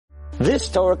This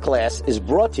Torah class is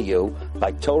brought to you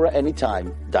by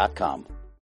TorahAnytime.com.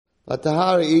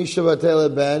 Vatahara Isha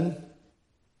Vatela Ben.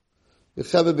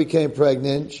 Yocheved became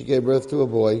pregnant. She gave birth to a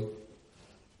boy.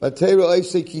 Vatera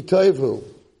Oisei Kitoivu.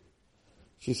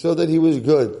 She saw that he was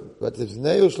good. But what does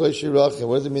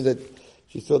it mean that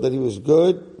she saw that he was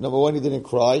good? Number one, he didn't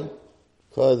cry.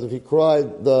 Because if he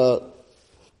cried, the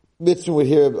Mitzvah would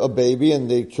hear a baby and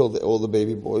they killed all the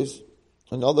baby boys.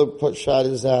 Another shot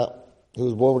is that he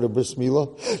was born with a bris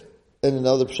milah. And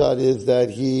another shot is that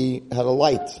he had a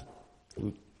light.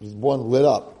 He was born lit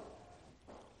up.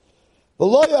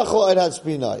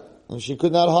 And she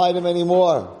could not hide him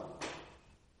anymore.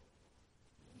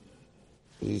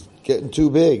 He's getting too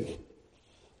big.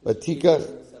 But Tika,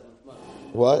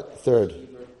 what? Third.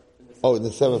 Oh, in the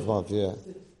 7th month, yeah.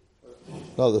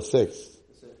 No, the 6th.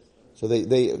 So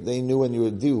they knew when you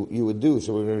would do,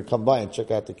 so we were going to come by and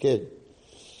check out the kid.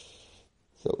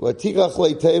 So, Vatikach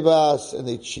le tebas,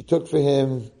 and she took for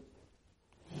him,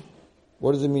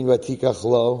 what does it mean, Vatikach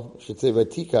lo? Should say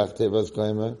Vatikach tebas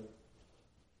goyma.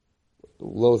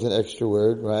 Lo is an extra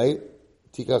word, right?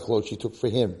 Vatikach lo, she took for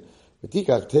him.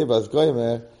 Vatikach tebas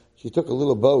goyma, she took a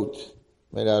little boat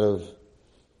made out of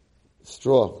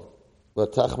straw.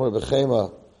 Vatachmar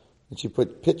b'chema, and she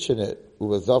put pitch in it,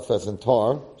 uvazafas and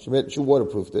tar. She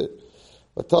waterproofed it.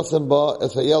 Vatasem ba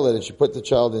esayeled, and she put the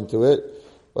child into it.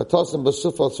 Vatasem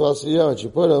basuf al swasiyah, and she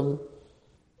put him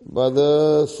by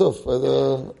the suf, by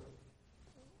the,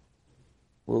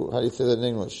 how do you say that in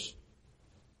English?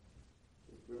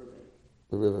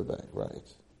 The riverbank, right.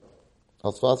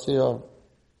 Al swasiyah.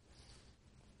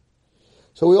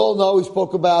 So we all know, we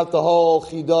spoke about the whole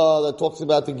chidah that talks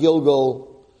about the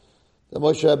Gilgal. The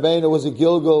Moshe Rabbeinu was a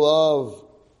Gilgal of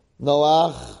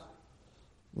Noach.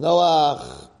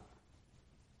 Noach,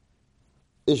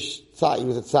 he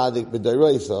was a tzaddik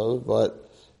b'dayreisa, but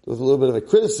there was a little bit of a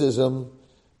criticism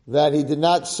that he did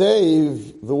not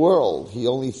save the world. He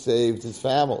only saved his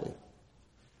family.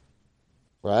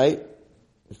 Right?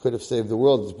 He could have saved the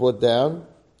world. It's brought down,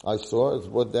 it's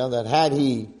brought down that had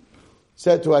he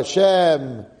said to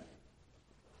Hashem,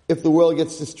 if the world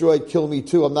gets destroyed, kill me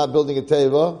too. I'm not building a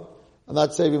teva. I'm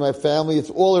not saving my family. It's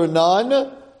all or none.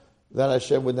 Then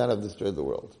Hashem would not have destroyed the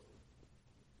world.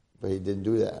 But he didn't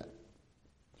do that.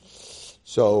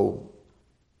 So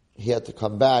he had to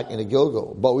come back in a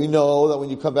Gilgal. But we know that when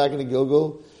you come back in a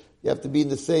Gilgal, you have to be in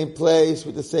the same place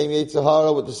with the same Yetzer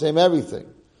Hara, with the same everything.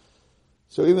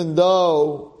 So even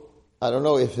though, I don't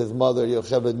know if his mother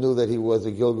Yocheved knew that he was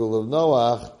a Gilgal of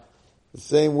Noach, the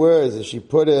same words as she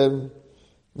put him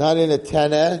not in a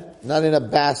teneh, not in a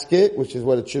basket, which is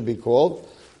what it should be called,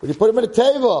 but you put him in a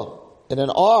teva, in an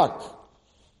ark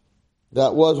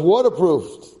that was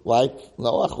waterproofed, like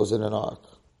Noach was in an ark.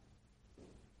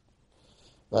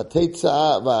 And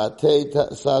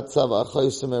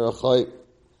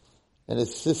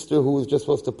his sister, who was just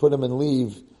supposed to put him and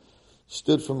leave,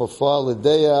 stood from afar,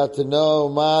 Lideya, to know,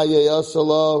 Ma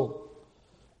yeyasalo,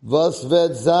 was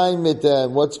ved zayin mit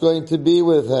them, what's going to be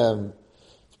with him.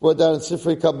 It's brought down in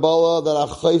Sifrei Kabbalah that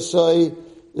Achaisai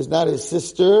is not his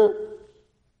sister,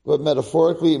 but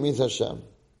metaphorically it means Hashem.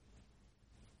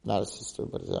 Not his sister,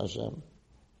 but it's Hashem.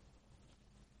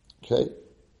 Okay?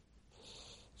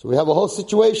 So we have a whole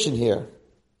situation here.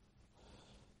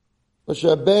 Moshe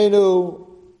Rabbeinu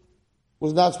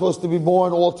was not supposed to be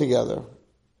born altogether.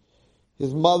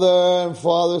 His mother and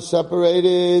father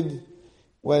separated.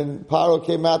 When Paro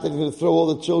came out that he was going to throw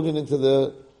all the children into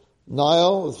the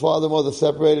Nile, his father and mother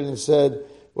separated and said,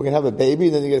 we're going to have a baby,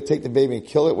 and then you're going to take the baby and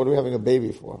kill it. What are we having a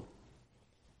baby for?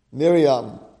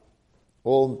 Miriam.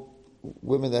 All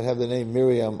women that have the name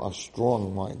Miriam are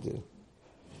strong-minded.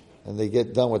 And they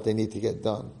get done what they need to get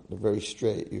done. They're very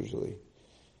straight, usually.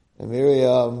 And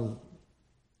Miriam,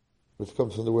 which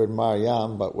comes from the word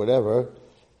Maryam, but whatever,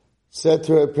 said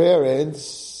to her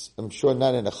parents, I'm sure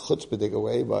not in a chutzpahdik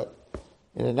way, but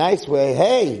in a nice way,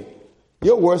 hey,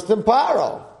 you're worse than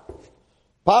Paro.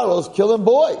 Paro's killing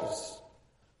boys.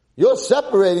 You're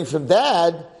separating from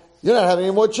dad. You're not having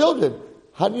any more children.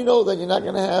 How do you know that you're not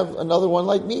going to have another one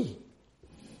like me?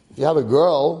 If you have a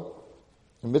girl,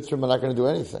 the mitzvah are not going to do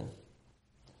anything.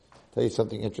 I'll tell you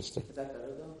something interesting. Is that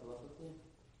better though?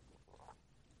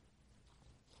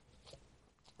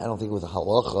 I don't think it was a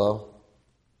halacha.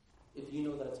 If you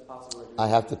know that it's possible. I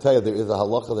have to tell you, there is a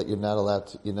halacha that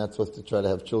you're not supposed to try to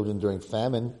have children during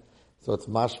famine. So it's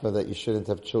mashma that you shouldn't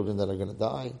have children that are going to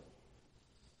die.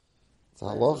 It's a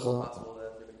halacha. It's possible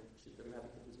that they're going to have a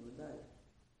kid who's going to die.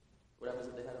 What happens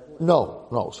if they had a boy?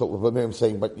 No. So what I'm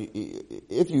saying, but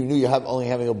if you knew you have only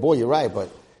having a boy, you're right, but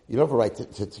you don't have a right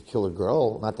to kill a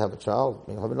girl, not to have a child.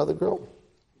 You know, have another girl.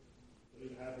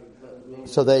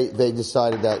 So they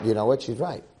decided that, you know what, she's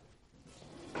right.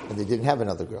 And they didn't have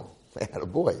another girl. They had a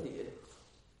boy.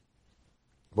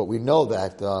 But we know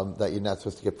that that you're not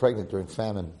supposed to get pregnant during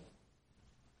famine,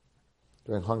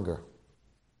 during hunger.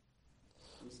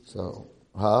 So,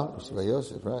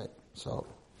 Yosef, right. So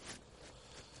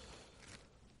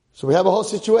we have a whole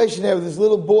situation there with this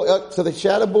little boy. So they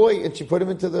had a boy, and she put him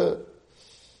into the...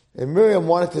 And Miriam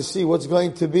wanted to see what's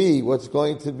going to be.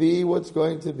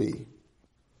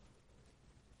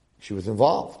 She was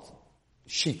involved.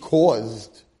 She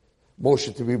caused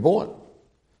Moshe to be born.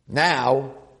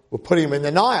 Now, we're putting him in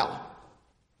the Nile.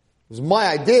 It was my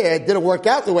idea. It didn't work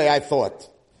out the way I thought.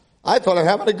 I thought of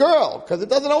having a girl, because it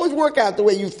doesn't always work out the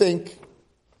way you think.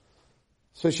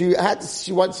 So she wanted to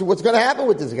see what's going to happen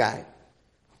with this guy.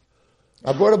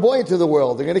 I brought a boy into the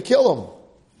world. They're going to kill him.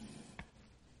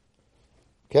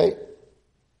 Okay?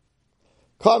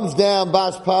 Comes down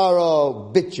Bas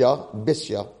Paro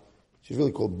Bisya. She's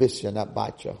really called Bisya, not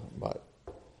Batya. But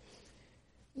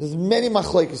there's many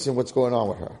machlekes in what's going on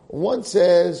with her. One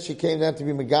says she came down to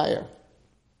be Megayer.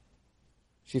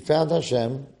 She found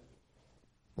Hashem.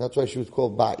 That's why she was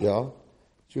called Batya.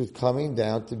 She was coming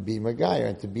down to be Megayer.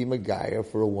 And to be Megayer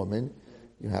for a woman,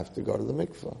 you have to go to the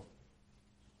mikveh.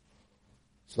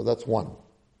 So that's one.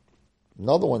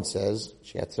 Another one says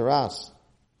she had tzaras.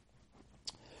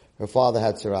 Her father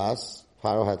had tzaras.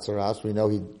 Paro had tzaras. We know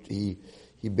he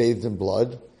bathed in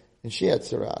blood. And she had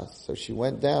tzaras. So she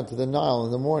went down to the Nile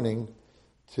in the morning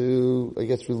to, I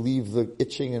guess, relieve the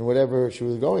itching and whatever she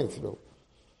was going through.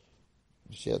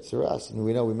 She had tzaras. And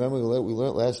we know, remember we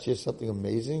learned last year something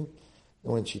amazing?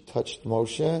 And when she touched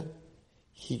Moshe,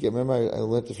 remember I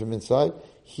learned it from inside?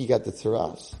 He got the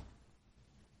tzaras.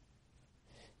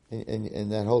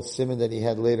 And that whole simon that he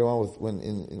had later on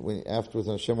when afterwards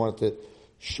Hashem wanted to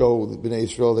show the Bnei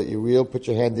Yisrael that you're real, put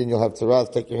your hand in, you'll have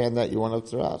tzaras, take your hand out, you won't have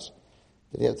tzaras.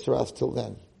 That he had tzaras till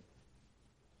then.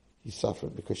 He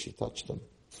suffered because she touched him.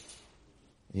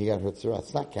 He got her tzaras.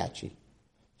 It's not catchy.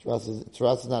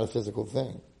 Tzaras is not a physical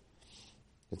thing.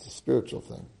 It's a spiritual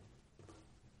thing.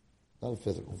 Not a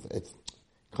physical thing. It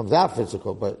comes out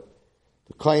physical, but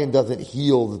the kohen doesn't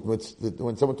heal.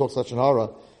 When someone talks Lashon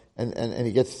Hara, and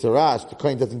he gets tzaras, the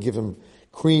kohen doesn't give him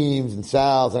creams and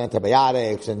salves and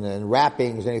antibiotics and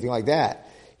wrappings and anything like that.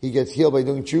 He gets healed by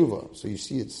doing tshuva. So you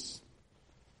see it's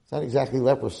not exactly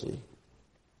leprosy.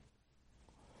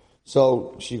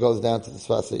 So she goes down to the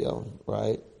Sfasayom,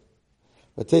 right?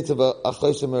 What's going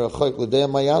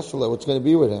to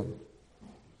be with him?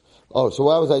 Oh, so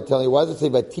why was I telling you? Why does it say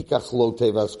Vatikach lo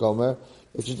tevas gomer?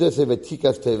 If she did say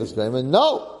Vatikas tevas gomer,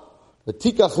 no!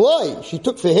 Vatikach loy. She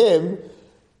took for him,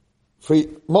 for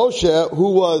Moshe,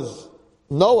 who was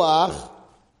Noach,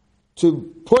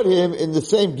 to put him in the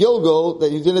same Gilgal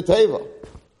that he's in a Teva.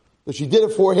 So she did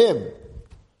it for him.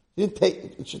 She didn't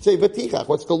take, it should say Vatichach,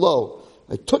 what's the low?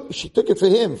 She took it for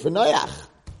him, for Noach.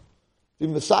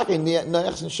 Even the Saka,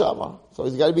 Noach's and Shama. So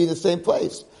he's got to be in the same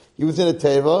place. He was in a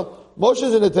Teva,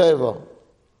 Moshe's in a Teva.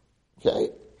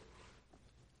 Okay?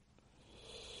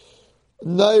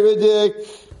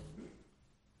 Nairedik.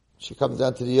 She comes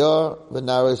down to the Yar.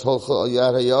 V'naris holcha al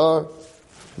yad hayar.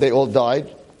 They all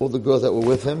died. All the girls that were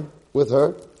with her.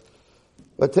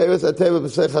 V'teres ateva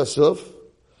b'seich hasuf.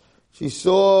 She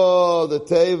saw the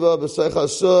teva b'seich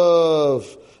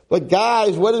hasuf. But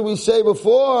guys, what did we say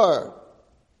before?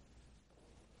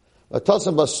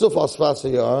 V'tasam basuf al sfas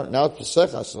hayar. Now it's b'seich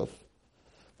hasuf.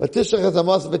 V'tishach et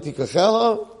hamas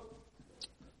v'tikacheha.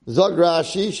 Zog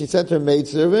Rashi. She sent her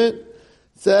maidservant.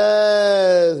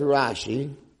 Says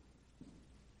Rashi.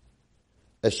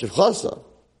 Shifchasa.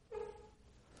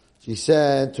 She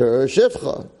sent her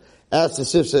Shifcha. Asked the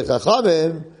Sifsei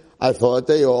Chachamim, I thought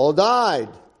they all died.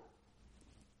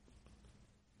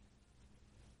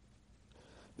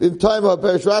 In time of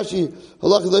Perish Rashi,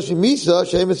 Halach Leshi Misa,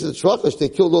 Shemus the Trachas, they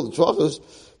killed all the Trachas.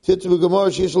 Titvu Gemara,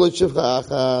 Shishal Shifcha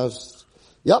Achas.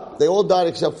 Yep, they all died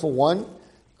except for one,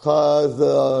 because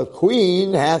the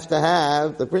queen has to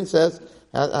have, the princess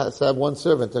has to have one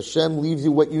servant. Hashem leaves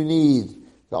you what you need.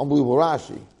 The unbelievable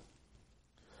Rashi.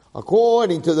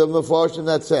 According to the Mefarshim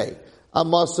that say,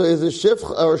 Amasa is a shifch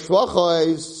or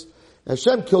shvachais.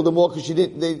 Hashem killed them all because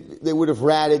they would have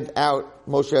ratted out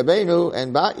Moshe Rabbeinu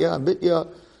and Batya and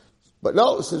Bitya. But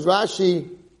no, says Rashi,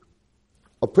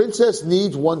 a princess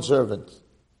needs one servant.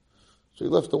 So he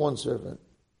left the one servant.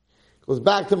 Goes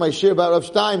back to my shir about Rav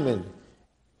Steinman.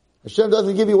 Hashem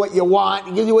doesn't give you what you want,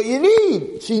 He gives you what you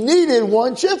need. She needed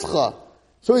one shifcha.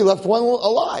 So he left one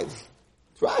alive.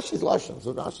 Rashi's Lashon,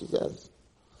 so Rashi says.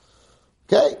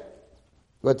 Okay?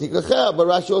 But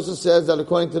Rashi also says that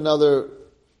according to another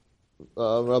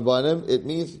Rabbanim, it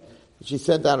means She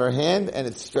sent out her hand and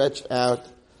it stretched out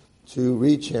to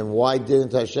reach him. Why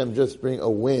didn't Hashem just bring a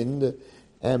wind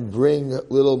and bring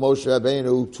little Moshe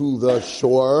Rabbeinu to the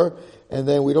shore, and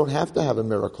then we don't have to have a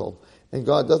miracle? And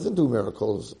God doesn't do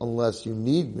miracles unless you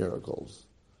need miracles.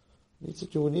 He said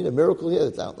you need a miracle here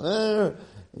that's out there.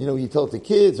 You told the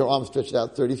kids, her arm stretched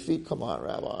out 30 feet. Come on,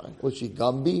 Rabbi. Was she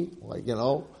Gumby?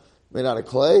 Made out of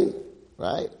clay?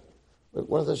 Right? But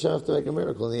what does Hashem have to make a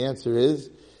miracle? And the answer is,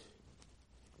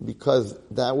 because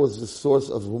that was the source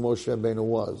of who Moshe Rabbeinu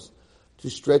was. To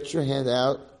stretch your hand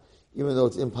out, even though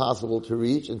it's impossible to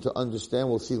reach, and to understand,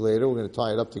 we'll see later, we're going to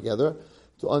tie it up together,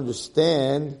 to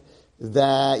understand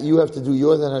that you have to do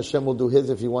yours and Hashem will do his.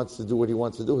 If he wants to do what he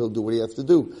wants to do, he'll do what he has to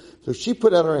do. So she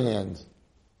put out her hand,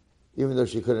 even though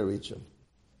she couldn't reach him.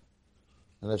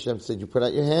 And Hashem said, you put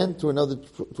out your hand to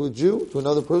a Jew, to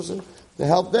another person, to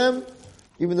help them,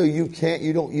 even though you can't,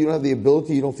 you don't have the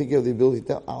ability, you don't think you have the ability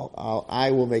to,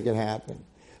 I will make it happen.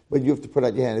 But you have to put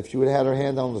out your hand. If she would have had her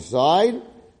hand on the side,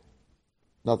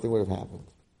 nothing would have happened.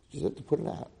 She just had to put it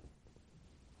out.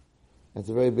 That's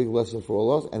a very big lesson for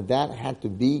all of us, and that had to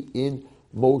be in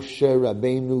Moshe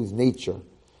Rabbeinu's nature.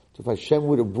 So if Hashem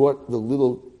would have brought the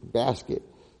little basket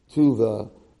to the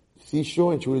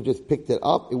seashore and she would have just picked it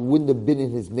up, it wouldn't have been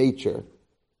in his nature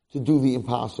to do the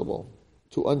impossible,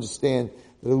 to understand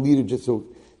that a leader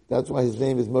that's why his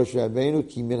name is Moshe Rabbeinu,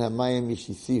 Ki min hamayim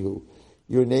yishisihu.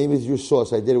 Your name is your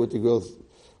source. I did it with the girls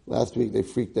last week. They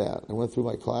freaked out. I went through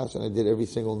my class and I did every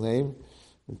single name.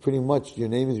 And pretty much your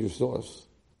name is your source.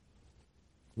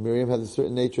 Miriam has a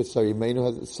certain nature. Sarah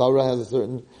has a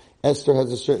certain, Esther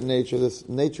has a certain nature. This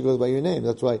nature goes by your name.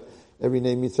 That's why every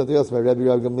name means something else. My Rabbi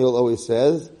Rav Gamliel always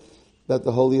says that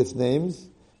the holiest names,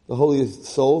 the holiest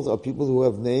souls are people who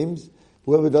have names.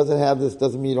 Whoever doesn't have this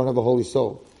doesn't mean you don't have a holy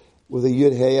soul. With a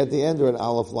Yud Hey at the end or an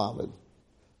Aleph Lamed.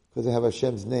 Because they have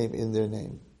Hashem's name in their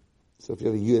name. So if you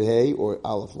have a Yud Hey or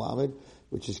Aleph Lamed,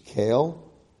 which is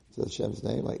Kale, it's Hashem's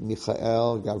name, like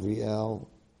Michael, Gabriel,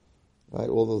 right?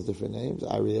 All those different names,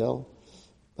 Ariel.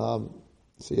 So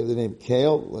you have the name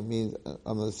Kale. That means,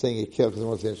 I'm not saying it Kale because I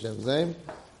want to say Hashem's name.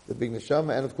 The big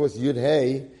neshama. And of course Yud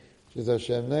Hey, which is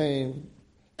Hashem's name.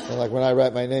 And like when I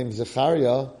write my name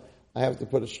Zechariah, I have to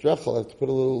put a strechel, I have to put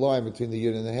a little line between the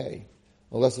Yud and the Hey.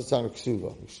 Unless it's on a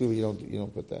Ksuva. Ksuva, you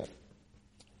don't put that.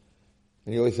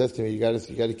 And he always says to me, you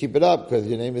gotta keep it up, because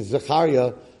your name is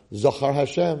Zechariah, Zachar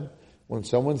Hashem. When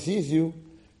someone sees you,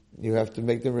 you have to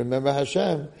make them remember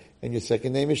Hashem. And your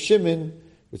second name is Shimon,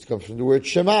 which comes from the word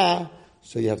Shema.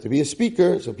 So you have to be a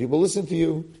speaker, so people listen to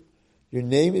you. Your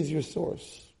name is your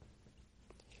source.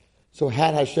 So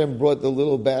had Hashem brought the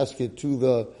little basket to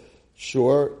the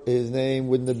shore, his name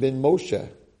wouldn't have been Moshe.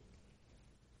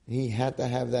 He had to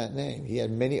have that name. He had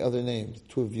many other names.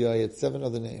 Tuvia, he had 7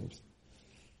 other names.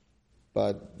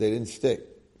 But they didn't stick.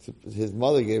 His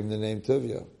mother gave him the name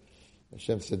Tuvia.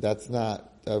 Hashem said, that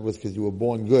was because you were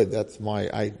born good. That's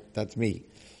me.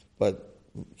 But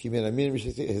his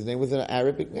name was an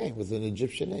Arabic name, was an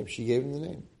Egyptian name. She gave him the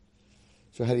name.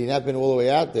 So had he not been all the way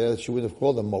out there, she wouldn't have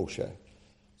called him Moshe.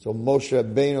 So Moshe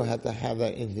Rabbeinu had to have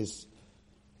that in his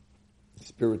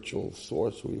spiritual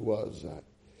source, who he was.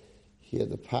 He had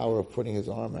the power of putting his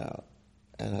arm out.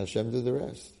 And Hashem did the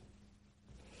rest.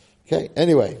 Okay,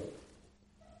 anyway.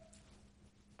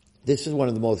 This is one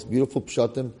of the most beautiful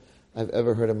pshatim I've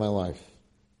ever heard in my life.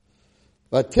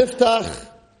 Vatiftach,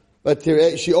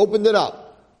 she opened it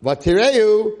up.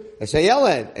 Vatireu,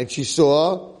 Yeled, and she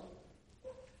saw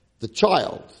the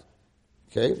child.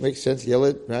 Okay, makes sense,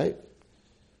 Yeled, right?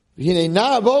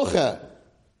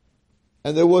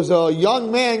 And there was a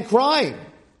young man crying.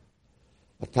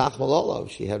 She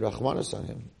had Rachmanis on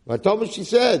him. She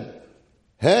said,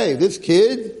 hey, this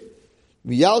kid,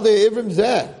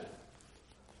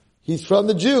 he's from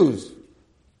the Jews.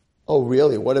 Oh,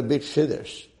 really? What a big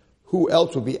chiddush. Who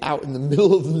else would be out in the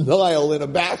middle of the Nile in a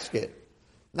basket?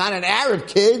 Not an Arab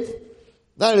kid.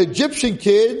 Not an Egyptian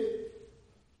kid.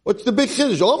 What's the big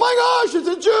chiddush? Oh my gosh, it's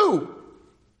a Jew.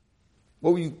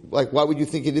 Why would you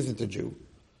think it isn't a Jew?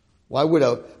 Why would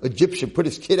an Egyptian put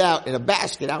his kid out in a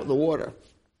basket out in the water?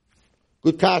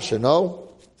 Good kasha, no?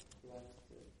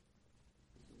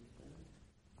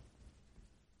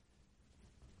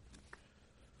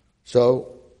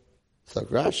 So, it's like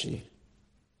Rashi.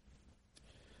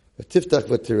 Tiftach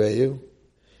v'tireyu.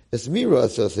 It's mira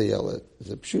asasayela.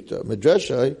 It's a pshuta.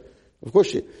 Medrasha, of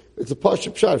course, it's a pasha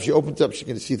pshat. If she opens up, she's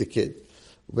going to see the kid.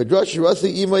 Medrasha rasa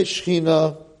imay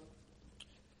shchina.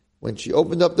 When she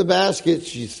opened up the basket,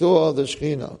 she saw the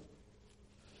shchina.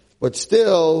 But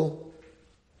still,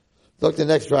 look the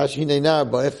next Rashi, neinar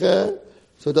ba'echa.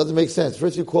 So it doesn't make sense.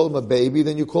 First you call him a baby,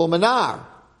 then you call him a nar,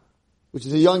 which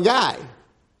is a young guy.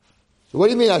 So what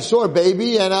do you mean? I saw a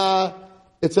baby and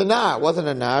it's a nar. It wasn't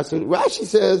a nar. So Rashi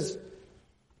says,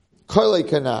 Karle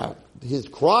kanar. His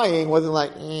crying wasn't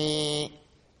like, It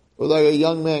was like a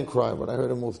young man crying, but I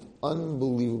heard a most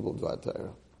unbelievable Dvar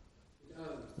Torah.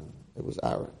 It was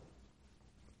Aaron.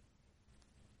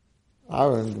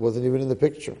 Aaron wasn't even in the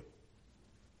picture.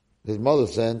 His mother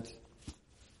sent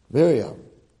Miriam.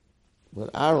 When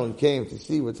Aaron came to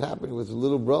see what's happening with his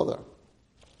little brother,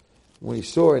 when he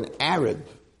saw an Arab,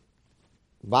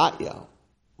 Batya,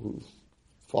 whose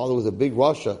father was a big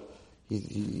Russia,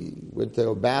 he went to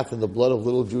a bath in the blood of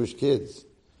little Jewish kids.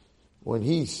 When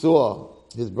he saw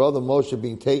his brother Moshe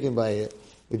being taken by an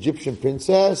Egyptian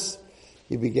princess,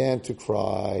 he began to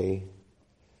cry.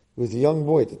 He was a young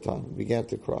boy at the time. He began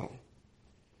to cry.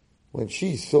 When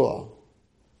she saw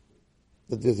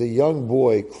that there's a young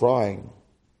boy crying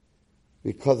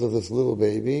because of this little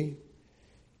baby,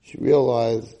 she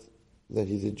realized that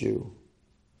he's a Jew.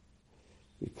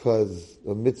 Because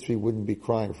a Mitzri wouldn't be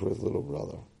crying for his little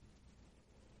brother.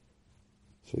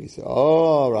 So he said,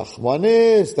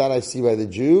 Rahmanis, that I see by the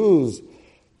Jews.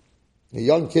 A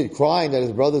young kid crying that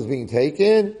his brother's being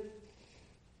taken.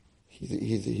 He's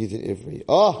an Ivri.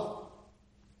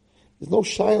 There's no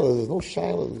Shiloh.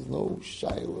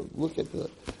 Look at the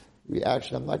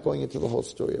reaction. I'm not going into the whole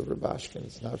story of Rabashkin.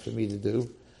 It's not for me to do.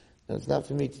 And it's not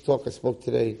for me to talk. I spoke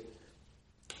today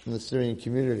in the Syrian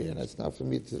community, and it's not for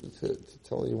me to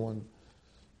tell anyone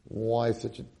why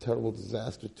such a terrible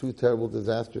disaster, 2 terrible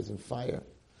disasters in fire.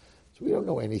 So we don't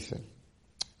know anything.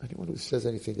 Anyone who says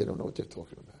anything, they don't know what they're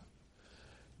talking about.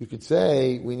 You could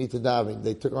say, we need to daven.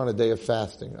 They took on a day of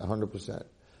fasting, 100%.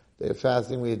 Day of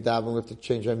fasting, we had daven, we have to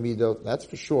change our midot. That's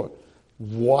for sure.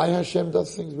 Why Hashem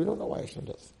does things? We don't know why Hashem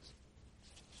does things.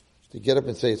 To get up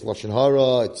and say it's Lashon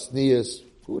Hara, it's Sneas,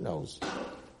 who knows?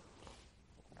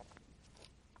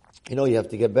 You have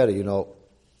to get better, You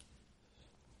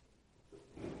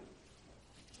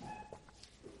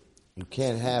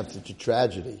can't have such a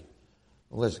tragedy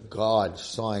unless God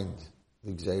signed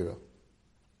the Gzeira.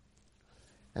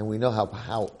 And we know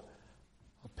how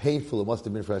painful it must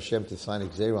have been for Hashem to sign a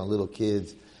Gzeira on little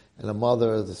kids. And a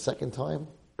mother, the second time,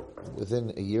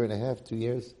 within a year and a half, 2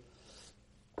 years.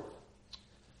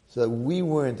 So that we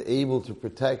weren't able to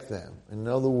protect them. In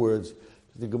other words,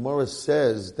 the Gemara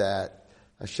says that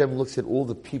Hashem looks at all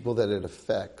the people that it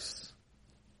affects.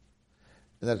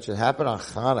 And that it should happen on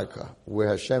Hanukkah, where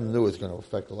Hashem knew it's going to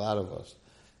affect a lot of us.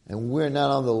 And we're not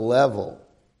on the level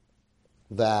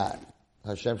that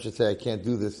Hashem should say, I can't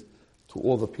do this to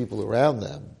all the people around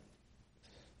them.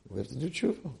 We have to do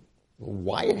tshuva.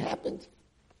 Why it happened?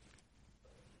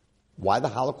 Why the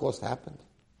Holocaust happened?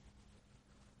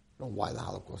 We don't know why the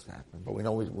Holocaust happened, but we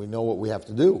know what we have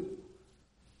to do.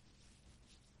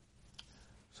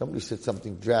 Somebody said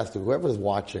something drastic. Whoever's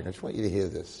watching, I just want you to hear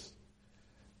this.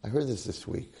 I heard this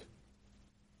week.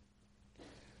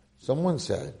 Someone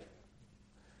said,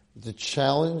 the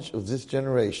challenge of this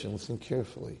generation, listen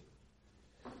carefully,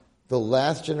 the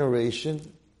last generation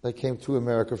that came to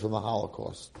America from the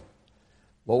Holocaust,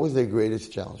 what was their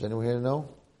greatest challenge? Anyone here know?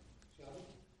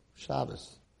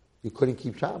 Shabbos. You couldn't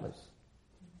keep Shabbos.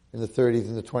 In the 30s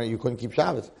and the 20s, you couldn't keep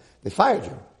Shabbos. They fired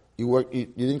you. You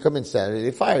didn't come in Saturday,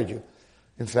 they fired you.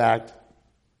 In fact,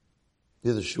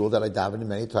 there's a shul that I davened in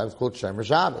many times called Shemer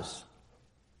Shabbos.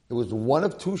 It was one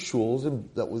of 2 shuls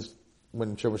that was,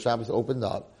 when Shemer Shabbos opened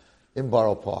up, in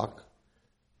Borough Park,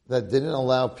 that didn't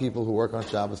allow people who work on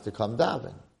Shabbos to come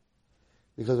daven.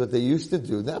 Because what they used to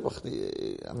do,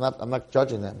 I'm not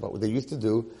judging them, but what they used to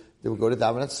do, they would go to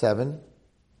daven at 7,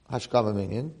 Hashkama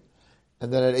Minyan,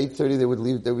 and then at 8:30 they would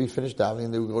leave, they would be finished davening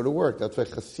and they would go to work. That's why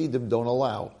Hasidim don't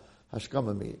allow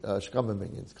Hashkama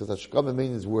Minyans, because Hashkama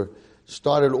Minyans were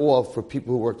started off for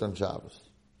people who worked on Shabbos.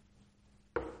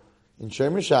 In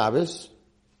Shemer Shabbos,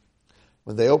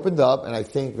 when they opened up, and I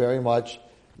think very much,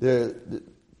 in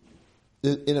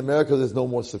America there's no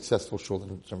more successful shul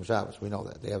than Shemer Shabbos. We know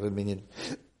that. They have a minyan.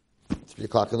 3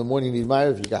 o'clock in the morning, you need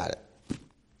Ma'ariv, you got it.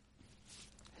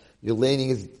 Your laning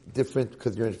is different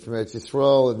because you're from Eretz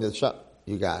Yisrael, and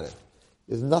you got it.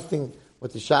 There's nothing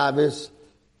with the Shabbos.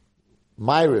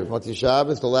 Ma'ariv, Motzei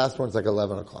Shabbos, the last one's like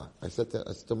 11 o'clock. I said to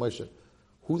Moshe,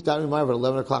 who's down in Ma'ariv at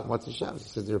 11 o'clock Motzei Shabbos? He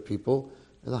said, there are people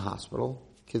in the hospital,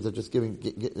 kids are just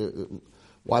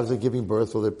wives are giving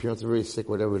birth, or their parents are very sick,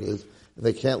 whatever it is, and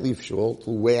they can't leave shul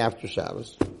till way after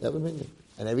Shabbos. They have a minyan.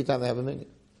 And every time they have a minyan.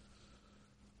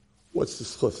 What's the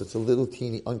schus? It's a little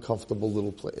teeny, uncomfortable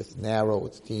little place. It's narrow,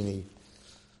 it's teeny.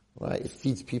 Right? It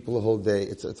feeds people the whole day.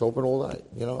 It's open all night.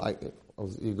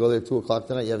 You go there at 2 o'clock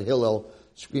tonight, you have Hillel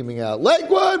screaming out,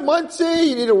 Lakewood, Muncie,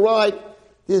 you need a ride.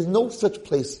 There's no such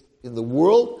place in the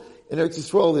world. In Eretz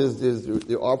Yisrael,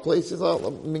 there are places,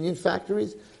 minion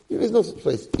factories. There's no such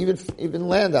place. Even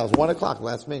Landau's, 1 o'clock,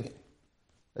 last minute.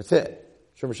 That's it.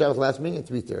 Shomer Shabbos last minute,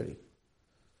 3:30.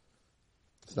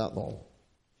 It's not normal.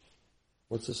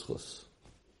 What's the schus?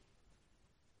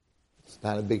 It's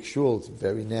not a big shul. It's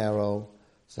very narrow.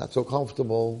 It's not so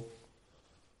comfortable.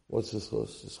 What's the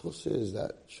schus? The schus is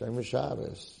that Shomer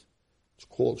Shabbos, it's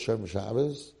called Shomer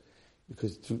Shabbos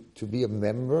because to be a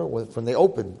member, when they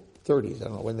open, 30s, I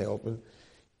don't know when they open,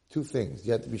 two things.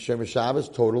 You have to be Shomer Shabbos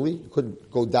totally. You couldn't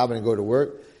go daven and go to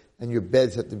work, and your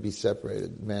beds had to be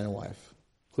separated, man and wife.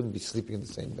 Couldn't be sleeping in the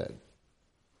same bed.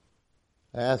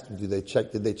 I asked them, did they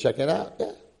check it out?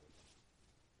 Yeah.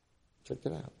 Checked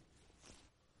it out.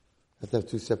 Had to have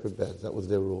two separate beds. That was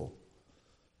their rule.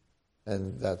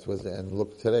 And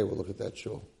look today, we'll look at that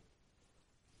shul.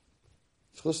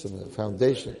 Listen, the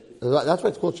foundation. That's why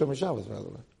it's called Shomer Shabbos, by the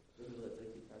way.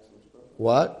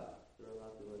 What?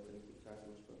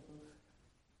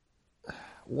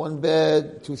 One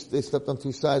bed, they slept on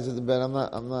two sides of the bed. I'm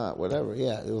not, whatever.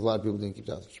 Yeah, there was a lot of people who didn't keep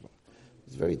Shabbos.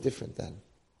 It's very different then.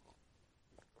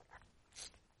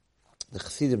 The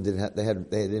Chassidim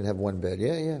didn't have one bed.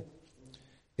 Yeah.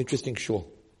 Interesting shul.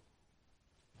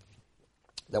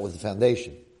 That was the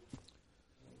foundation.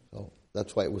 So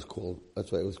that's why it was called.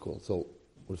 So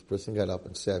this person got up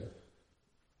and said,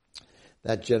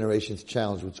 that generation's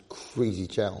challenge was a crazy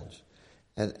challenge.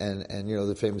 And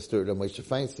the famous story of Moshe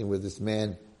Feinstein, where this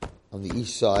man on the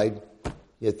east side,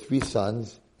 he had 3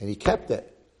 sons, and he kept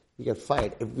it. He got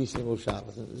fired every single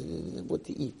Shabbos. What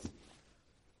to eat?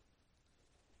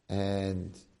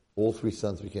 And all 3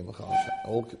 sons became Machal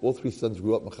Shabbos. All 3 sons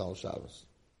grew up Machal Shabbos.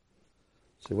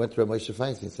 So he went to Moshe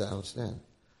Feinstein and said, I understand.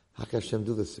 How can Hashem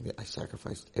do this to me? I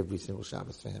sacrificed every single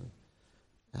Shabbos for him.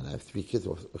 And I have 3 kids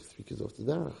off the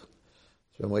derech.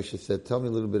 So Moshe said, tell me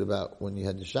a little bit about when you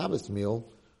had the Shabbos meal,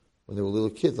 when they were little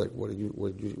kids, like, what did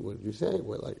you say?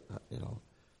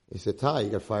 He said, Ty, you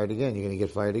got fired again. You're going to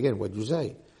get fired again. What did you say?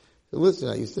 He said, listen,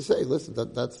 I used to say,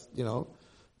 that's,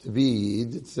 to be,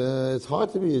 it's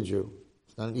hard to be a Jew.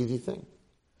 It's not an easy thing.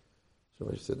 So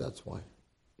Moshe said, that's why.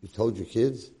 You told your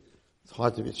kids, it's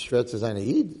hard to be,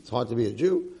 it's hard to be a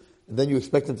Jew. And then you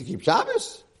expect them to keep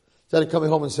Shabbos? Instead of coming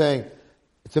home and saying,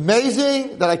 it's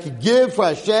amazing that I could give for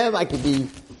Hashem. I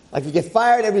could get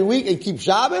fired every week and keep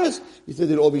Shabbos. He said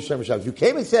it'd all be Shomer Shabbos. You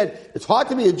came and said it's hard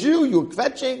to be a Jew. You were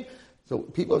fetching. So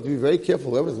people have to be very careful.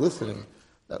 Whoever's listening,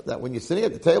 that when you're sitting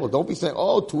at the table, don't be saying,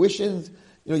 "Oh, tuitions."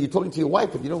 You're talking to your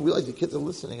wife, but you don't realize your kids are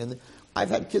listening. And I've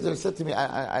had kids that have said to me,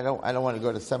 "I don't want to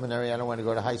go to seminary. I don't want to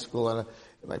go to high school.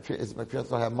 My parents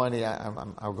don't have money.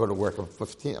 I'll go to work. I'm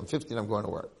 15. I'm going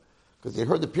to work." Because they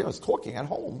heard the parents talking at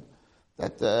home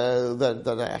that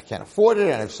I can't afford it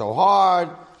and it's so hard.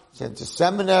 Sent to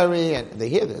seminary and they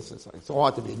hear this. It's like, so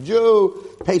hard to be a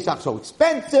Jew. Pesach's so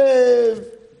expensive.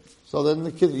 So then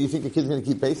you think the kid's going to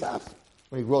keep Pesach?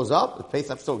 When he grows up, the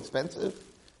Pesach's so expensive.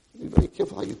 Be very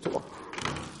careful how you talk.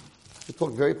 You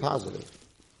talk very positive.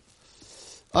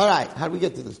 All right, how do we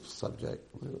get to this subject?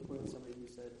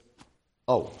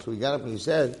 So we got up and you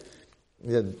said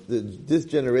that this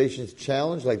generation's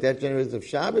challenge, like that generation of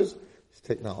Shabbos, is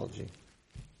technology.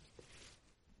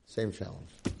 Same challenge.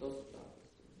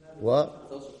 What?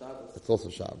 It's also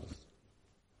Shabbos.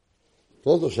 It's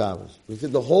also Shabbos. We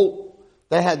said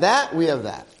they had that, we have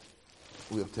that.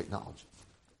 We have technology.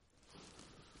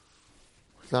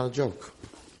 It's not a joke.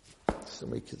 So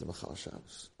many kids are Machal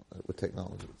Shabbos with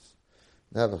technologies.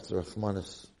 Never, it's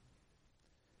Rachmanis.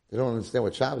 They don't understand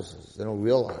what Shabbos is. They don't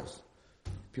realize.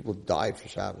 People died for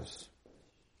Shabbos.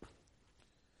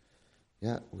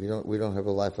 Yeah, we don't have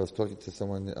a life. I was talking to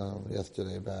someone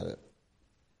yesterday about it.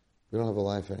 We don't have a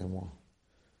life anymore.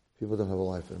 People don't have a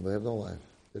life anymore. They have no life.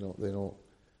 They don't.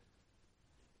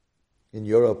 In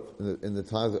Europe, in the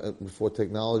times before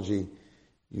technology,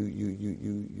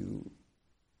 you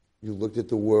looked at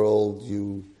the world,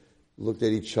 you looked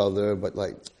at each other, but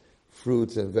like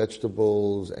fruits and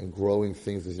vegetables and growing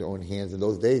things with your own hands. In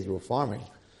those days, you were farming.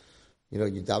 You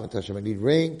daven to Hashem, I need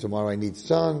rain. Tomorrow I need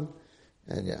sun.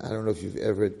 And I don't know if you've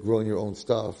ever grown your own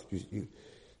stuff.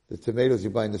 The tomatoes you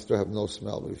buy in the store have no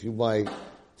smell, but if you buy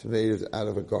tomatoes out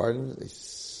of a garden, they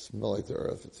smell like the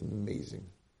earth. It's amazing.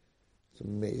 It's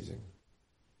amazing.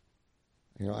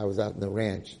 I was out in the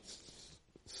ranch.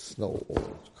 Snow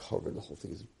all covered. The whole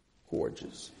thing is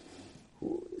gorgeous.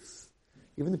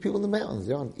 Even the people in the mountains,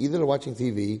 either they're watching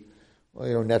TV,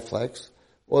 or Netflix,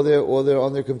 or they're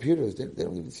on their computers. They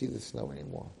don't even see the snow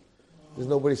anymore. There's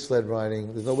nobody sled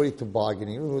riding. There's nobody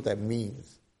tobogganing. I don't know what that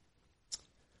means.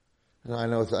 I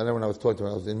know when I was talking to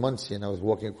him, I was in Muncie and I was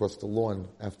walking across the lawn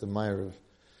after Ma'ariv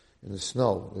in the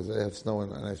snow, because they have snow,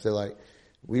 and I said,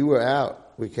 We were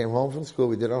out. We came home from school.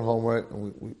 We did our homework,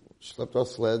 and we schlepped our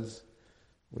sleds.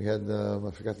 We had,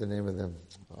 I forgot the name of them.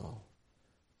 Oh,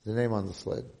 the name on the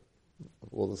sled,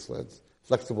 all the sleds,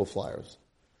 flexible flyers.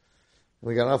 And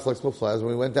we got on our flexible flyers, and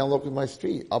we went down looking my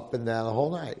street, up and down the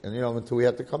whole night, and until we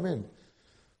had to come in.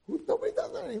 Nobody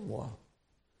does that anymore.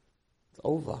 It's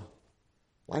over.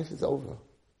 Life is over.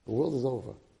 The world is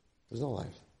over. There's no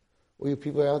life. All you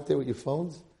people out there with your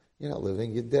phones, you're not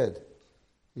living, you're dead.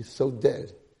 You're so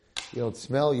dead. You don't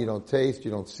smell, you don't taste,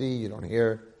 you don't see, you don't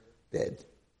hear. Dead.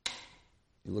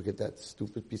 You look at that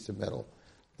stupid piece of metal.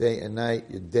 Day and night,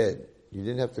 you're dead. You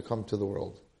didn't have to come to the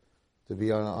world to be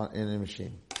in a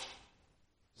machine.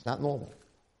 It's not normal.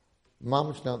 Mom,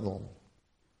 it's not normal.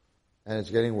 And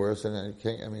it's getting worse, and they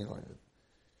don't even realize it.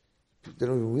 They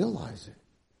don't realize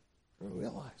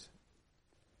it.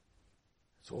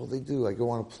 That's all they do. I go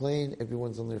on a plane,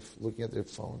 everyone's looking at their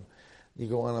phone. You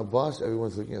go on a bus,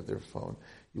 everyone's looking at their phone.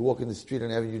 You walk in the street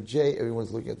on Avenue J,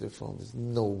 everyone's looking at their phone. There's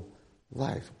no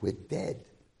life. We're dead.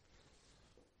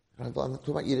 I'm not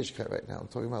talking about Yiddishkeit right now. I'm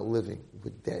talking about living. We're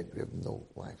dead. We have no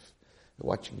life. We're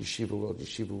watching Yeshiva World,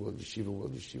 Yeshiva World, Yeshiva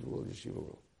World, Yeshiva World, Yeshiva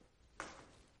World.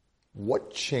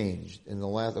 What changed in the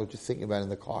last, I was just thinking about it in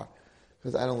the car,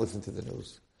 because I don't listen to the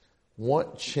news.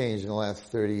 What changed in the last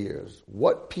 30 years?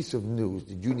 What piece of news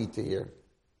did you need to hear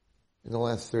in the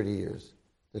last 30 years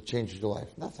that changed your life?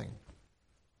 Nothing.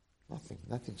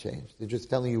 Nothing changed. They're just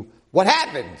telling you what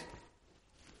happened.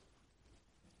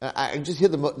 I just hear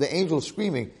the angels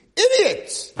screaming,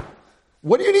 idiots!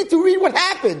 What do you need to read what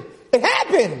happened? It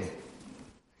happened!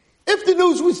 If the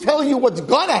news was telling you what's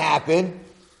gonna happen,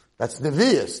 that's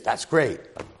Nevi'us, that's great.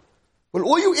 But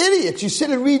all you idiots, you sit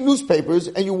and read newspapers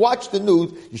and you watch the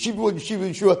news,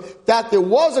 Yeshiva, that there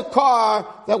was a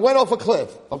car that went off a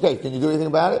cliff. Okay, can you do anything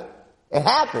about it? It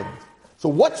happened. So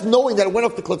what's knowing that it went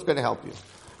off the cliff going to help you?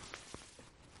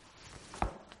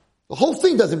 The whole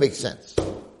thing doesn't make sense.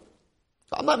 So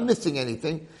I'm not missing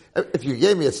anything. If you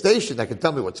gave me a station that could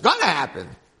tell me what's going to happen,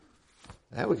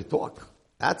 then we could talk.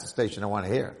 That's a station I want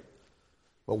to hear.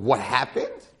 But what happened?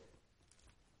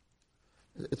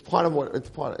 It's part of what I'm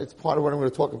going to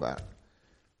talk about.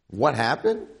 What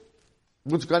happened?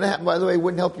 What's going to happen, by the way,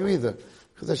 wouldn't help you either,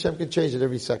 because Hashem can change it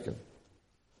every second.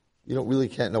 You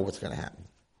can't know what's going to happen.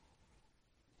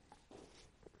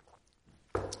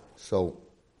 So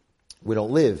we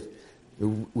don't live.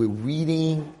 We're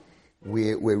reading.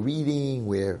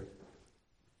 We're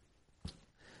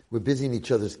busy in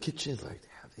each other's kitchens. Like they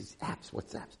have these apps,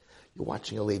 WhatsApps. You're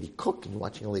watching a lady cook, and you're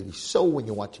watching a lady sew, and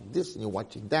you're watching this, and you're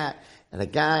watching that, and a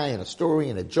guy, and a story,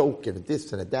 and a joke, and a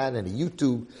this, and a that, and a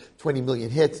YouTube, 20 million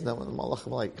hits. And I'm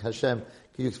like, Hashem,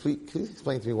 can you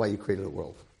explain to me why you created the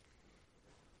world?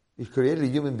 You created a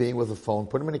human being with a phone,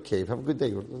 put him in a cave, have a good day,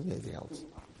 you don't need anything else.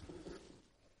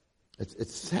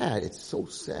 It's sad. It's so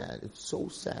sad. It's so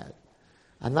sad.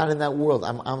 I'm not in that world.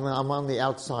 I'm on the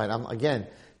outside.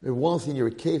 They're one thing, you're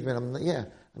a caveman.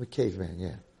 I'm a caveman,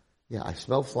 yeah. Yeah, I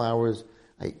smell flowers,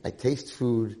 I taste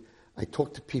food, I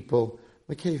talk to people.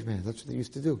 I'm a caveman, that's what they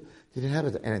used to do. They didn't have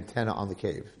an antenna on the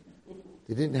cave.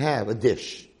 They didn't have a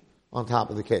dish on top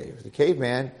of the cave. The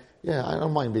caveman, I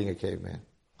don't mind being a caveman.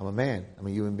 I'm a man, I'm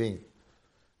a human being.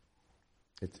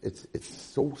 It's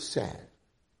so sad.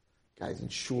 Guys in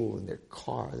shul, in their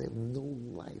car, they have no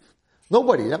life.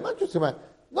 Nobody, I'm not just about,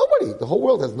 nobody. The whole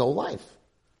world has no life.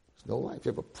 There's no life.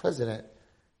 You have a president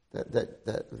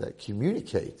that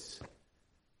communicates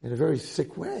in a very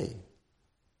sick way.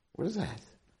 What is that?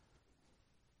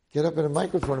 Get up in a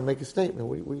microphone and make a statement.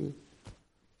 What are you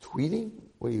tweeting?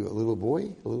 What are you, a little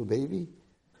boy? A little baby?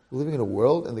 You're living in a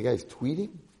world and the guy's tweeting?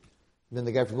 And then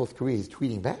the guy from North Korea is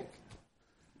tweeting back?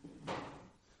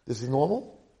 This is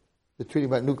normal? They're tweeting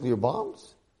about nuclear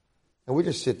bombs? And we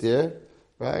just sit there,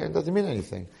 right? It doesn't mean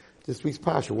anything. This week's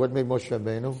Pasha, what made Moshe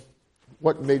Rabbeinu?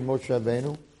 What made Moshe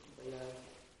Rabbeinu?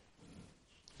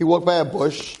 He walked by a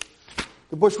bush.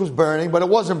 The bush was burning, but it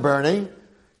wasn't burning.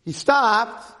 He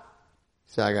stopped.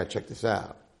 He said, I got to check this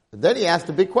out. And then he asked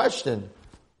a big question.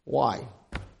 Why?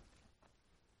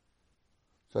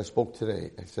 So I spoke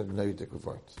today. I said, no, you take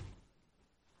words.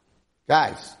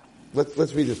 Guys,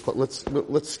 let's read this.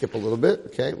 Let's skip a little bit.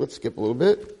 Okay, let's skip a little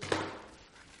bit.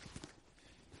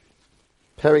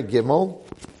 Perek Gimel.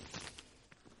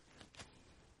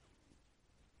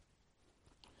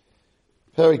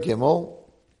 Perek Gimel.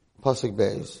 Pasuk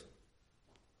Beis.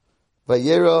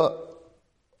 Vayera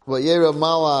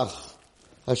Malach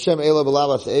Hashem Ela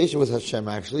B'Lavas Eish. It was Hashem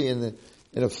actually in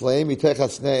a flame. Yitech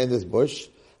Hasneh in this bush.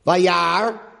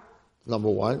 Vayar. Number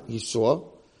one, he saw.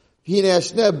 Hine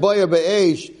Hasneh Boya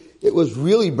Be'eish. It was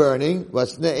really burning.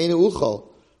 Vasneh Einu Uchal.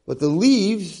 But the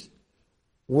leaves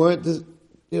weren't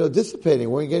dissipating,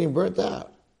 weren't getting burnt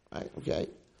out. Right? Okay.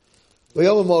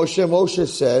 Moshe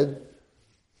said,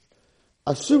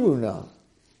 Asuruna,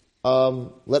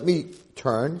 let me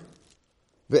turn,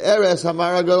 ve'eres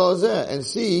hamara galozeh, and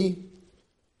see,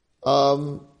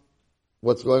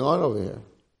 what's going on over here.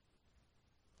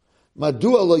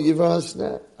 Madua lo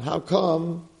yivra. How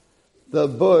come the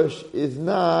bush is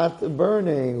not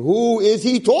burning? Who is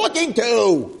he talking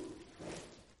to?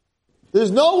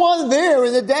 There's no one there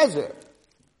in the desert.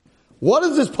 What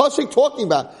is this pasuk talking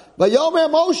about? Vayomer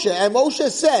Moshe, and Moshe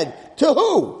said, to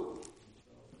who?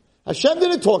 Hashem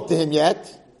didn't talk to him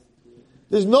yet.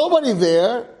 There's nobody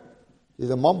there. He's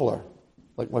a mumbler,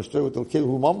 like Mashter with the kid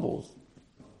who mumbles.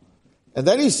 And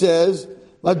then he says,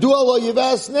 Madua lo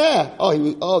yivra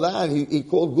sneh. He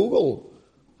called Google.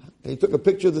 And he took a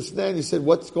picture of the sneh and he said,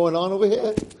 what's going on over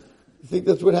here? You think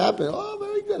that's what happened? Oh,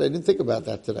 very good. I didn't think about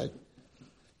that today.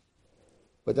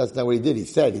 But that's not what he did. He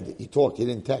said, he talked, he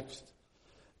didn't text.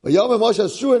 But Yom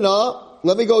Moshe, sure enough,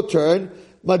 let me go turn.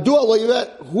 Madua lo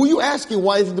yivra. Who are you asking?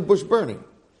 Why isn't the bush burning?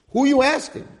 Who are you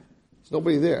asking? There's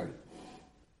nobody there.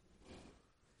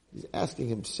 He's asking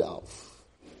himself.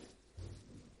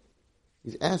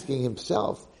 He's asking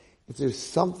himself, if there's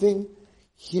something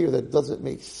here that doesn't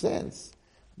make sense,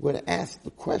 I'm going to ask the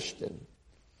question,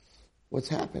 what's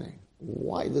happening?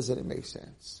 Why doesn't it make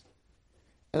sense?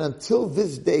 And until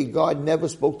this day, God never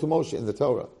spoke to Moshe in the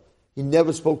Torah. He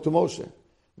never spoke to Moshe.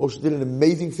 Moshe did an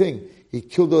amazing thing. He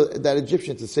killed that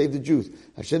Egyptian to save the Jews.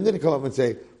 Hashem didn't come up and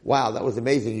say, wow, that was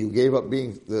amazing. You gave up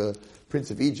being the prince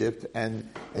of Egypt and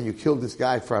you killed this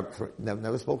guy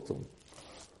never spoke to him.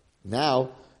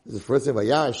 Now, this is the first thing,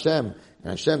 Vayar Hashem, and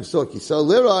Hashem saw, Kisah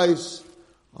Lirais.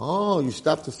 Oh, you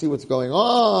stopped to see what's going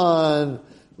on.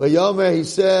 Vayomer, he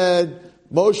said,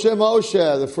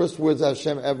 Moshe, the first words that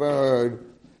Hashem ever heard,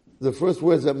 the first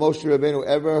words that Moshe Rabbeinu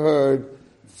ever heard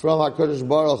from HaKadosh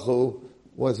Baruch Hu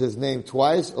was his name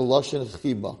twice, a Lashon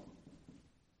Chiba.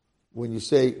 When you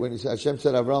say Hashem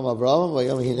said Avram,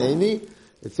 Vayomer Hineni,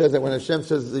 it says that when Hashem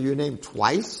says your name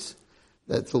twice,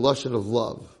 that's a Lashon of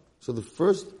love. So the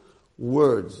first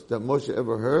words that Moshe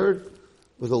ever heard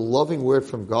was a loving word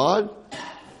from God,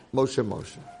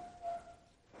 Moshe.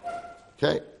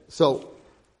 Okay, so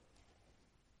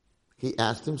he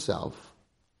asked himself,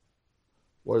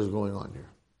 what is going on here?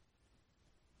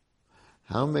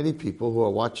 How many people who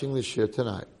are watching this shir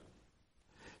tonight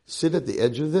sit at the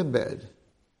edge of their bed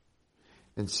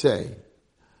and say,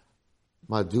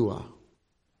 Madua,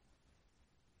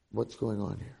 what's going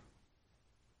on here?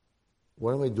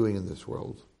 What am I doing in this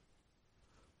world?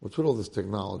 What's with all this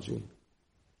technology?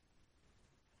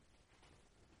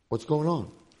 What's going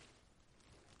on?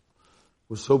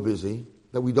 We're so busy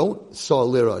that we don't saw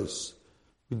liros.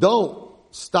 We don't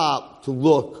stop to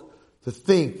look, to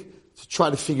think, to try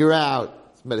to figure out.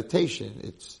 It's meditation.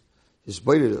 It's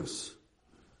hisbaitis.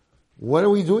 What are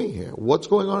we doing here? What's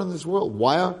going on in this world?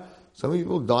 Why are so many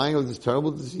people dying of this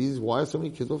terrible disease? Why are so many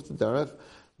kids off the derech?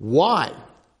 Why?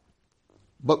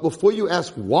 But before you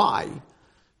ask why,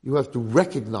 you have to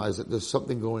recognize that there's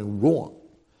something going wrong.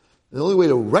 And the only way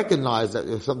to recognize that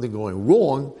there's something going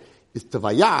wrong is to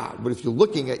vayar. But if you're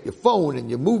looking at your phone and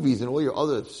your movies and all your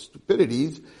other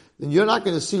stupidities, then you're not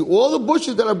going to see all the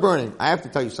bushes that are burning. I have to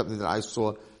tell you something that I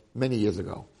saw many years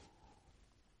ago.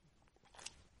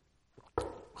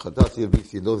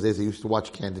 In those days, I used to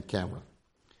watch Candid Camera.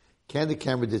 Candid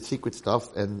Camera did secret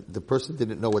stuff, and the person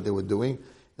didn't know what they were doing,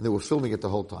 and they were filming it the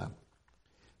whole time.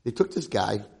 They took this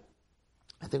guy,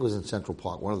 I think it was in Central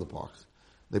Park, one of the parks.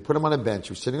 They put him on a bench.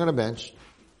 He was sitting on a bench.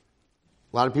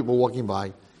 A lot of people walking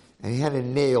by, and he had a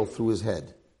nail through his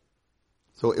head.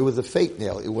 So it was a fake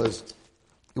nail. It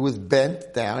was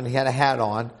bent down. He had a hat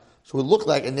on, so it looked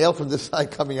like a nail from this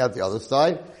side coming out the other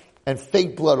side, and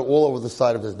fake blood all over the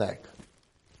side of his neck.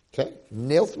 Okay,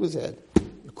 nail through his head.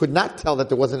 You could not tell that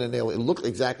there wasn't a nail. It looked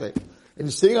exactly. And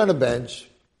he's sitting on a bench,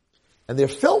 and they're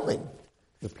filming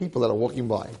the people that are walking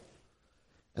by.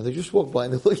 And they just walk by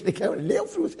and they're looking at the camera, nail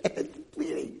through his head,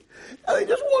 bleeding. And they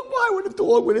just walk by, what if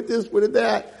dog, what if this, what if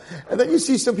that. And then you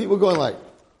see some people going like,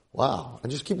 wow,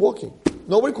 and just keep walking.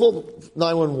 Nobody called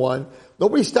 911.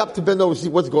 Nobody stopped to bend over to see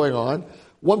what's going on.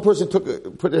 One person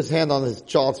put his hand on his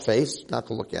child's face, not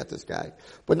to look at this guy,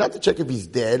 but not to check if he's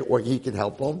dead or he can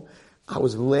help him. I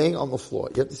was laying on the floor.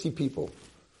 You have to see people.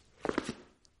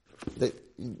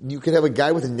 You could have a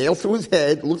guy with a nail through his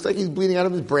head, looks like he's bleeding out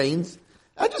of his brains,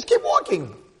 and just keep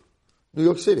walking. New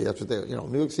York City, that's what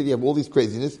New York City have all these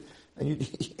craziness, and you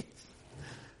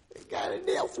got a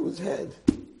nail through his head.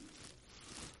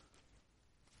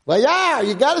 Well, yeah,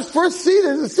 you got to first see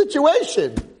there's a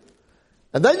situation.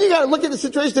 And then you got to look at the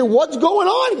situation and say, what's going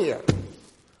on here?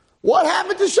 What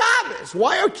happened to Shabbos?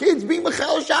 Why are kids being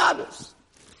Mechel Shabbos?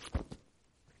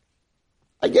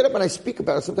 I get up and I speak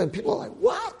about it. Sometimes people are like,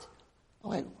 what? I'm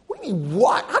like, what do you mean,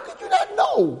 what? How could you not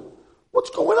know?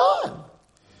 What's going on?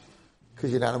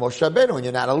 Because you're not a Moshe Rabbeinu, and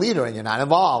you're not a leader, and you're not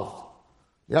involved.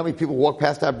 You know how many people walk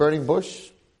past that burning bush?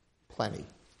 Plenty.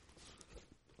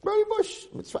 Burning bush.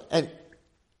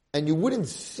 And you wouldn't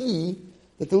see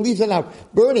that the leaves are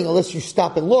not burning unless you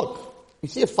stop and look. You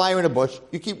see a fire in a bush,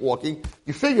 you keep walking,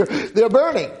 you figure they're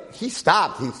burning. He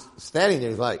stopped, he's standing there,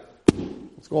 he's like,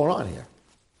 what's going on here?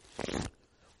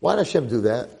 Why did Hashem do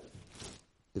that?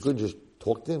 You couldn't just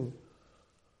talk to him?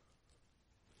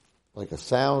 Like a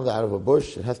sound out of a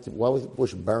bush, why was the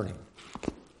bush burning?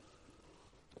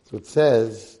 So it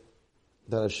says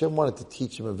that Hashem wanted to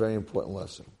teach him a very important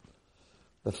lesson.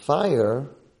 The fire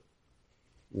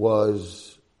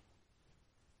was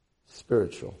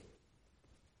spiritual.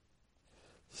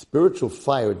 Spiritual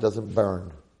fire doesn't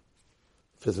burn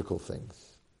physical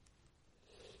things.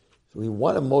 So he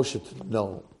wanted Moshe to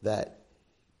know that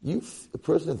the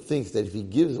person thinks that if he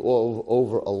gives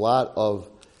over a lot of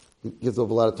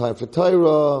time for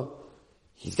Torah,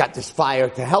 he's got this fire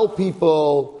to help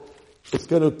people, it's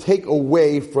going to take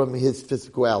away from his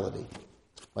physicality.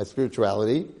 My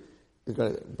spirituality is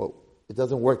going to, but it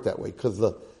doesn't work that way, because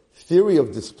the theory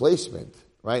of displacement,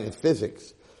 right, in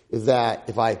physics, is that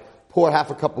if I pour half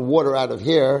a cup of water out of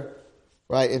here,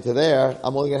 right, into there,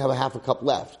 I'm only going to have a half a cup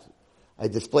left. I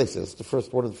displace it.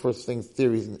 It's one of the first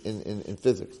theories in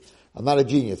physics. I'm not a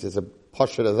genius. It's a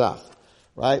Parashat azaf,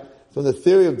 right? So the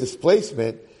theory of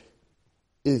displacement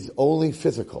is only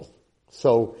physical.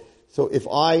 So if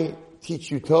I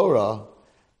teach you Torah,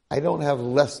 I don't have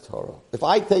less Torah. If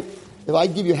I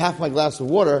give you half my glass of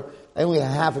water, I only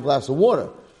have half a glass of water.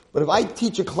 But if I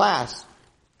teach a class,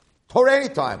 Torah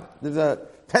anytime, there's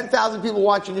 10,000 people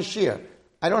watching this year,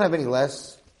 I don't have any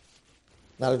less,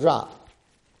 not a drop.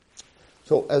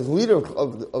 So as leader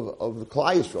of the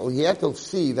Klal Yisrael, you have to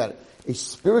see that a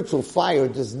spiritual fire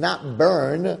does not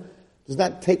burn, does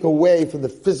not take away from the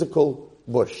physical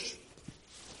bush.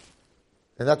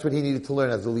 And that's what he needed to learn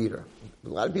as a leader. A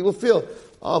lot of people feel,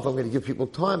 if I'm going to give people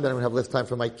time, then I'm going to have less time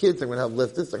for my kids, I'm going to have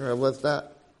less this, I'm going to have less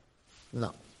that.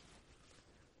 No.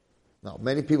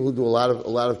 Many people who do a lot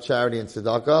of charity and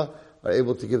tzedakah are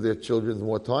able to give their children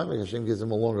more time, because Hashem gives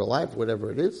them a longer life,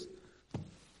 whatever it is.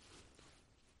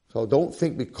 So don't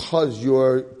think because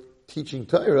you're teaching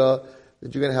Torah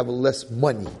that you're going to have less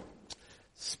money.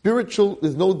 Spiritual,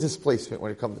 there's no displacement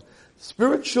when it comes to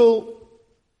spiritual.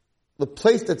 The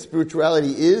place that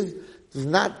spirituality is does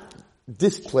not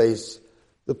displace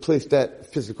the place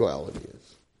that physicality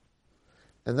is.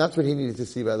 And that's what he needed to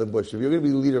see by the bush. If you're going to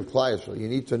be the leader of Klal Yisrael, you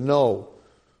need to know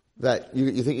that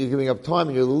you think you're giving up time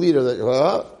and you're the leader,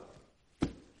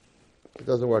 it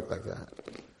doesn't work like that.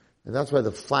 And that's why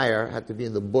the fire had to be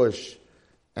in the bush,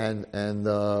 and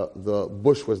the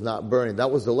bush was not burning.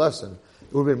 That was the lesson.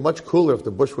 It would have been much cooler if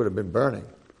the bush would have been burning.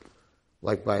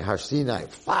 Like by Har Sinai,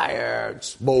 fire,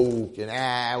 smoke, and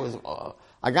it was,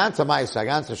 Aganta Maisa,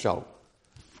 Aganta show.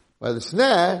 By the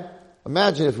snare,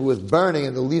 imagine if it was burning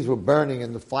and the leaves were burning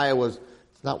and the fire was,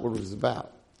 it's not what it was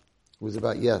about. It was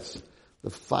about, the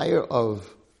fire of,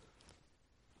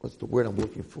 what's the word I'm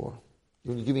looking for?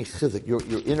 When you give me chizik, your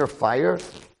inner fire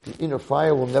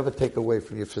will never take away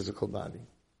from your physical body.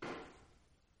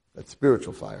 That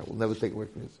spiritual fire will never take away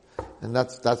from you. And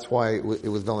that's why it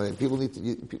was done.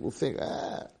 People think,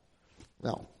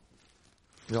 no.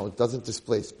 No, it doesn't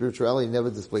displace. Spirituality never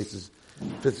displaces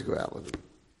physicality.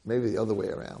 Maybe the other way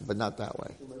around, but not that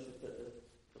way. The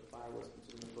fire was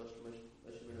consuming the bush.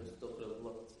 Still could have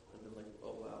looked and been like,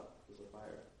 oh wow, there's a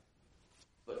fire.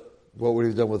 But what would he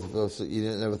have done with those? You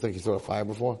didn't ever think he saw a fire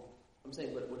before? I'm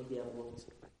saying, but would he have looked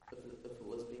if it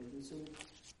was being consumed?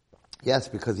 Yes,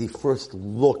 because he first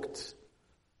looked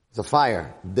the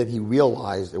fire, then he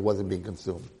realized it wasn't being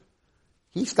consumed.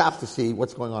 He stopped to see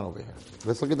what's going on over here.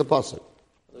 Let's look at the pasuk.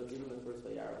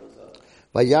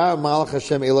 Vayar malach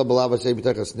Hashem ela b'lav Hashem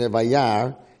b'tech hasneh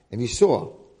vayar, and he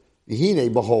saw.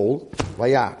 V'hinei, behold,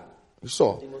 vayar. He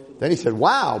saw. Then he said,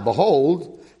 wow,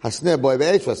 behold, hasneh boy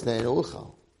be'esh hasneh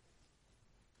enuchal.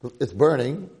 It's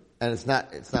burning, and it's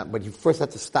not, but you first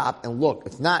have to stop and look.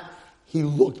 It's not, he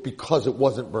looked because it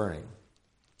wasn't burning.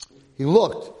 He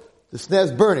looked. The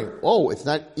snare's burning. Oh, it's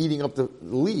not eating up the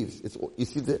leaves. You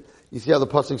see how the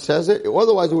pasuk says it?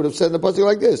 Otherwise it would have said in the pasuk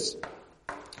like this.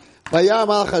 Vayar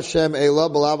malach Hashem ela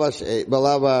b'lavas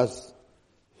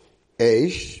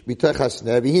eish b'tech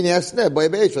hasneh v'hinei hasneh boy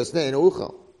be'esh hasneh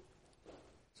enuchal.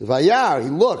 So Vayar, he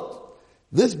looked.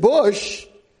 This bush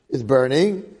is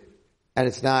burning, and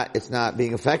it's not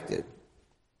being affected.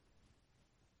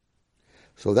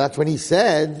 So that's when he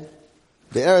said,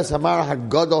 Be'eres hamar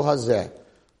hagadol hazeh.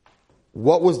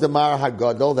 What was the Mara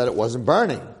Hagadol? That it wasn't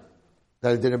burning.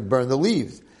 That it didn't burn the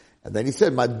leaves. And then he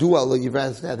said, Madua lo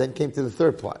yivran sneh. Then came to the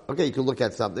third part. Okay, you can look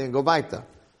at something and go baita.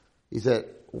 He said,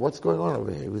 what's going on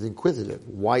over here? He was inquisitive.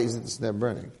 Why isn't the sneh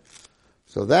burning?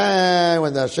 So then,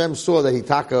 when the Hashem saw that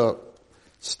Hitaka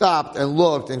stopped and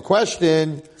looked and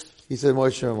questioned, he said,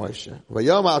 Moshe,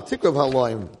 Vayom al tikrav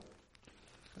haloim.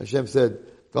 Hashem said,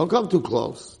 don't come too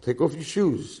close. Take off your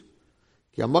shoes.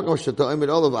 Because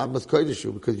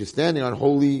you're standing on a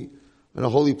holy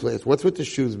place. What's with the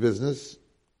shoes business?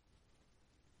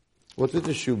 What's with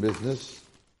the shoe business?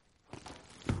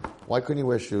 Why couldn't he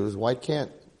wear shoes? Why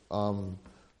can't,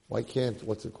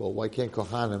 what's it called? Why can't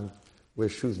Kohanim wear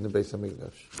shoes in the Beis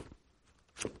HaMikdash?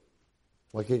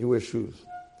 Why can't you wear shoes?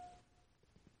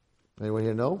 Anyone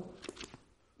here know?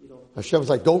 Hashem's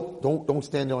like, don't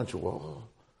stand there on shoes. Whoa.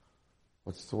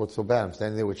 What's so bad? I'm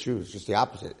standing there with shoes. Just the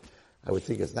opposite. I would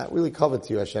think it's not really covered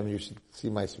to you, Hashem. You should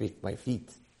see my feet.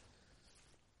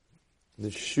 The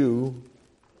shoe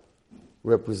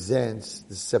represents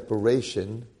the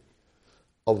separation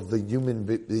of the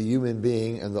human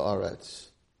being and the aretz.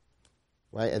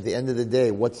 Right? At the end of the day,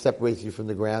 what separates you from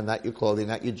the ground? Not your clothing,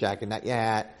 not your jacket, not your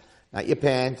hat, not your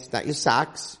pants, not your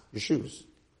socks, your shoes.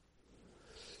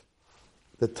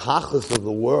 The tachlis of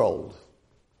the world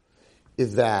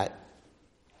is that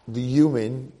the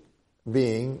human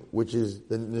being, which is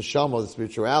the neshama, the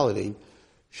spirituality,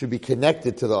 should be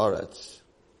connected to the aretz.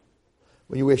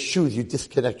 When you wear shoes, you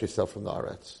disconnect yourself from the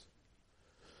aretz.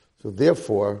 So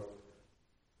therefore,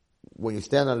 when you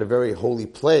stand on a very holy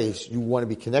place, you want to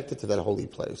be connected to that holy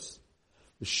place.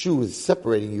 The shoe is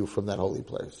separating you from that holy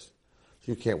place.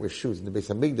 So you can't wear shoes. In the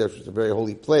Beis HaMikdash, which is a very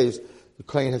holy place, the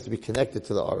kohen has to be connected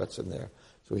to the aretz in there.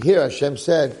 So here Hashem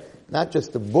said, not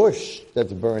just the bush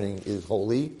that's burning is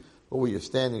holy, but where you're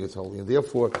standing is holy. And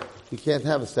therefore, you can't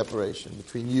have a separation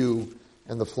between you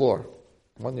and the floor.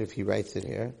 I wonder if he writes it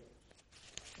here.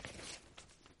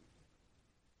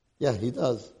 Yeah, he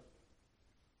does.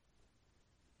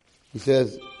 He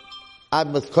says, Ad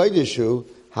Maskoideshu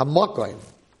Hamakoim.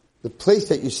 The place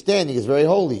that you're standing is very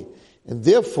holy. And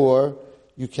therefore,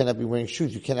 you cannot be wearing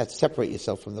shoes. You cannot separate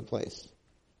yourself from the place.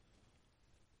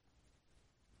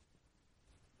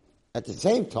 At the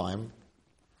same time,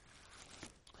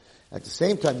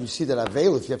 you see that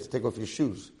Avelis, you have to take off your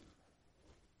shoes.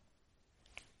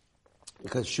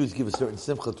 Because shoes give a certain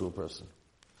simcha to a person.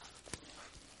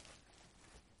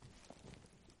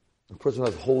 A person who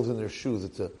has holes in their shoes,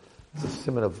 it's a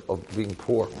symbol of being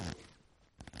poor.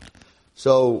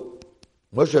 So,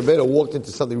 Moshe Rabbeinu walked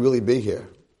into something really big here.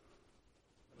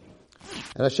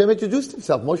 And Hashem introduced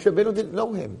himself. Moshe Rabbeinu didn't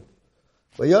know him.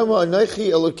 He didn't go to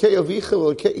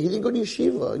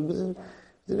yeshiva. He was in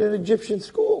an Egyptian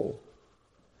school.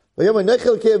 Whoa,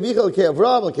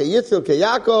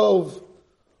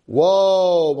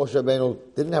 Moshe Rabbeinu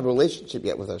didn't have a relationship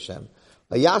yet with Hashem.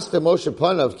 He's like,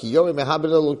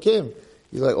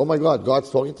 oh my God, God's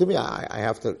talking to me. I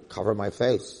have to cover my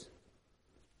face.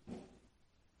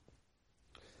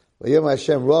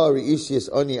 Hashem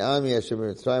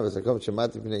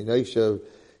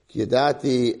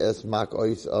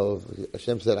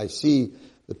said, I see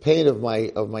the pain of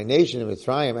my nation in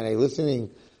Mitzrayim, and I'm listening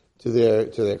to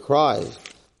their cries.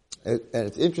 And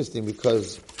it's interesting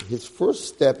because his first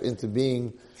step into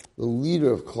being the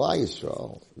leader of Klal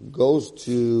Yisrael goes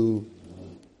to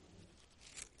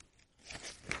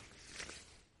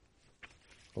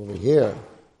over here.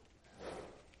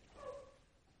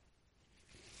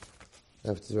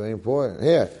 That's very important.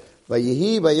 Here.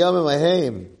 Vayihi bayamim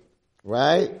ahem.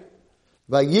 Right?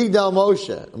 Vayigdal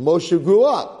Moshe. Moshe grew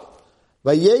up.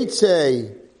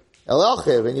 Vayetze el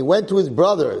Achiv. And he went to his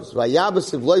brothers.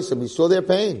 Vayabas v'loisam. He saw their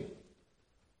pain.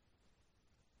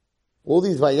 All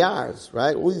these vayars,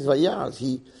 right? All these vayars.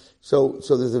 So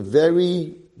there's a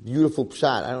very beautiful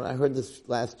pshat. I heard this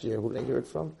last year. Who did I hear it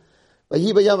from?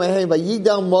 Vayihi bayamim ahem.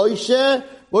 Vayigdal Moshe.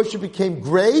 Moshe became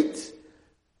great.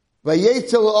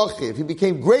 He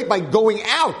became great by going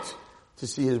out to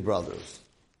see his brothers.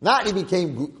 Not he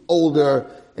became older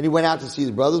and he went out to see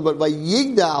his brothers, but by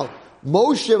Yigdal,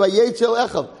 Moshe vayetzel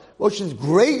echav. Moshe's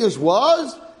greatness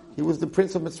was, he was the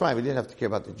prince of Mitzrayim. He didn't have to care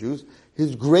about the Jews.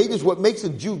 His greatness, what makes a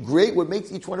Jew great, what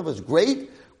makes each one of us great,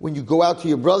 when you go out to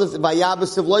your brothers, and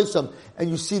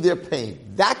you see their pain.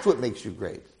 That's what makes you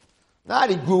great. Not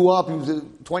he grew up, he was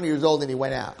 20 years old and he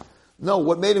went out. No,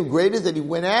 what made him great is that he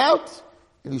went out,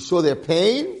 and he saw their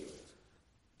pain,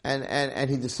 and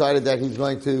he decided that he's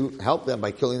going to help them by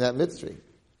killing that Mitzri.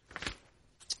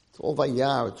 It's all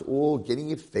vayar. It's all getting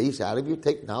your face out of your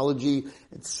technology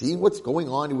and seeing what's going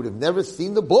on. You would have never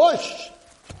seen the bush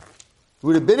He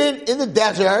would have been in the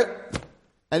desert,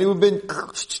 and he would have been,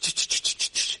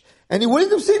 and he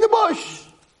wouldn't have seen the bush.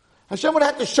 Hashem would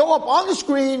have had to show up on the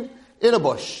screen in a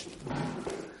bush.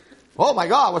 Oh my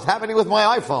God, what's happening with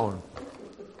my iPhone?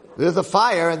 There's a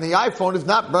fire and the iPhone is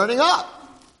not burning up.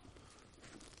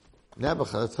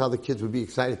 Nebuchadnezzar, that's how the kids would be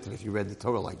excited if you read the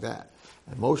Torah like that.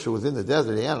 And Moshe was in the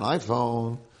desert, he had an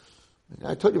iPhone.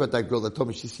 I told you about that girl that told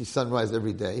me she sees sunrise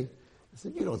every day. I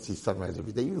said, you don't see sunrise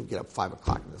every day. You don't get up 5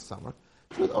 o'clock in the summer.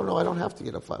 She goes, oh no, I don't have to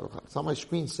get up 5 o'clock. It's on my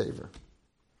screensaver. I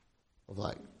was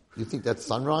like, you think that's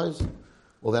sunrise?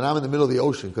 Well, then I'm in the middle of the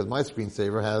ocean because my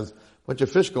screensaver has a bunch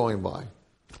of fish going by.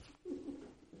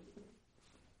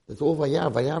 It's all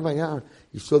vayar, vayar, vayar.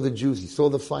 He saw the Jews. He saw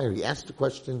the fire. He asked the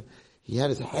question. He had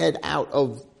his head out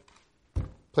of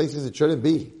places it shouldn't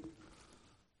be.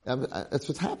 That's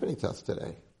what's happening to us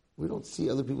today. We don't see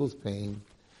other people's pain.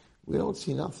 We don't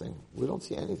see nothing. We don't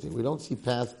see anything. We don't see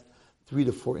past 3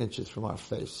 to 4 inches from our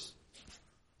face.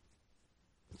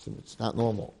 It's not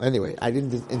normal. Anyway, I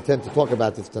didn't intend to talk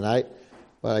about this tonight,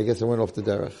 but I guess I went off the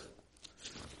derech.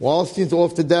 Wallstein's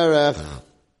off the derech.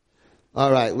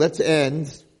 All right, let's end.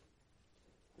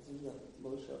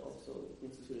 Moshe also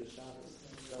instituted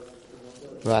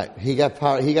Shabbos. Right, he got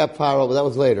Paro, but that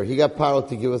was later. He got Paro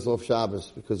to give us off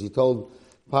Shabbos because he told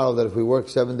Paro that if we work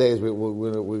 7 days, we're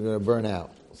going to burn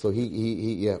out. So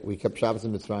we kept Shabbos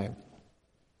in Mitzrayim.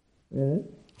 Mm-hmm.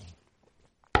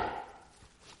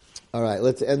 All right,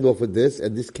 let's end off with this,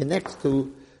 and this connects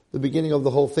to the beginning of the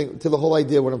whole thing, to the whole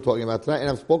idea of what I'm talking about tonight, and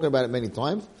I've spoken about it many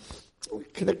times. We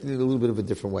connected it in a little bit of a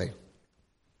different way.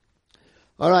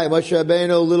 All right, Moshe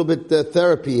Rabbeinu, a little bit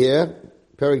therapy here.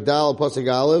 Perik Dal,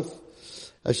 Pasuk Aleph.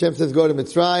 Hashem says, go to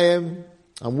Mitzrayim.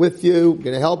 I'm with you,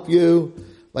 going to help you.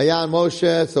 Vayan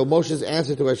Moshe. So Moshe's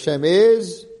answer to Hashem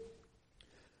is,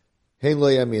 Hein lo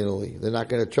yaminu li. They're not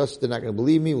going to trust, they're not going to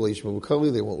believe me.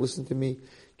 They won't listen to me.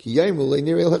 I'm going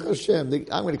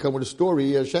to come with a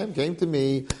story. Hashem came to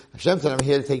me. Hashem said, I'm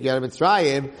here to take you out of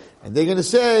Mitzrayim. And they're going to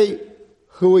say,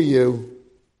 who are you?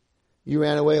 You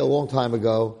ran away a long time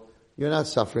ago. You're not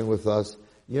suffering with us.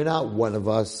 You're not one of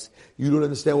us. You don't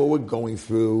understand what we're going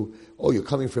through. Oh, you're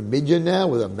coming from Midian now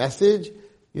with a message?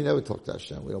 You never talk to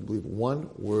Hashem. We don't believe one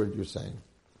word you're saying.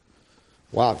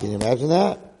 Wow, can you imagine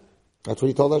that? That's what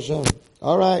he told Hashem.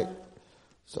 All right.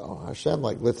 So Hashem,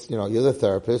 you're the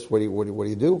therapist. What do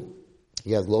you do?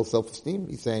 He has low self-esteem.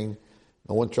 He's saying,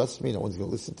 no one trusts me. No one's going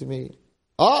to listen to me.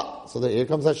 Oh, so here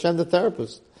comes Hashem, the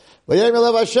therapist.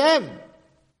 Hashem.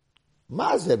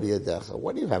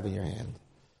 What do you have in your hand?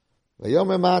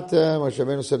 Moshe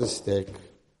Rabbeinu said a stick.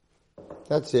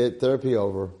 That's it. Therapy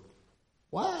over.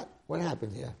 What? What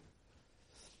happened here?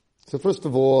 So first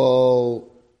of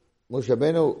all, Moshe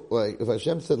Rabbeinu, if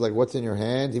Hashem said, what's in your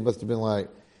hand? He must have been like,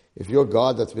 if you're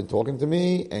God that's been talking to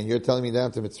me, and you're telling me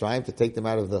down to Mitzrayim to take them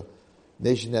out of the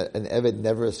nation that an Eved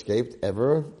never escaped,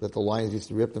 ever, that the lions used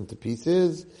to rip them to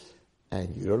pieces,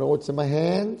 and you don't know what's in my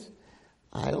hand,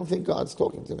 I don't think God's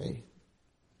talking to me.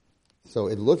 So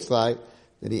it looks like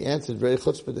that he answered very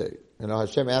chutzpah.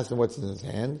 Hashem asked him what's in his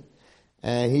hand,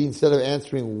 and he, instead of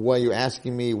answering, why you're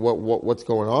asking me what's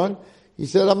going on, he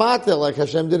said, Amata, like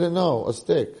Hashem didn't know, a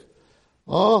stick.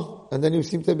 Oh, and then he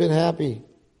seemed to have been happy.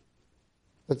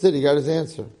 That's it, he got his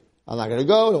answer. I'm not going to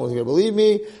go, no one's going to believe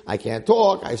me, I can't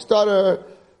talk, I stutter.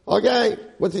 Okay,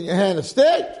 what's in your hand? A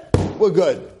stick? We're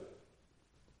good.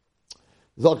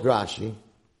 Zok Rashi.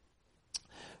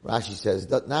 Rashi says,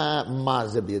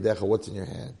 what's in your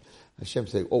hand? Hashem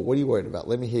says, oh, what are you worried about?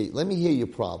 Let me hear your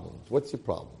problems. What's your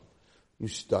problem? You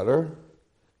stutter,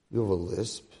 you have a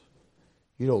lisp,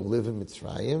 you don't live in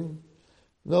Mitzrayim,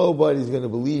 nobody's going to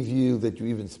believe you that you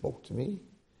even spoke to me.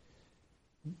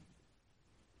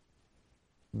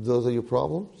 Those are your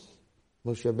problems?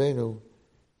 Moshe Rabbeinu,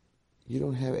 you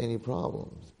don't have any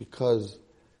problems because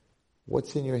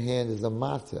what's in your hand is a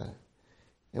mata.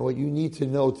 And what you need to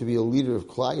know to be a leader of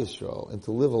Klal Yisrael and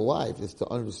to live a life is to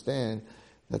understand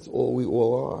that's all we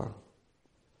all are.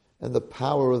 And the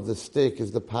power of the stick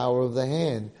is the power of the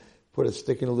hand. Put a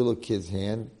stick in a little kid's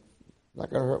hand, not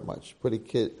going to hurt much. Put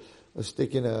a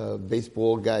stick in a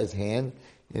baseball guy's hand,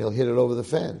 and he'll hit it over the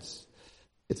fence.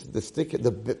 It's the stick,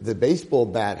 the baseball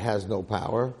bat has no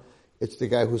power. It's the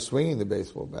guy who's swinging the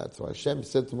baseball bat. So Hashem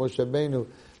said to Moshe Rabbeinu,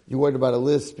 you worried about a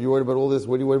lisp, you worried about all this,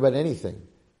 what are you worried about anything?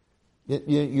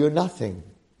 You're nothing.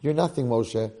 You're nothing,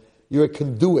 Moshe. You're a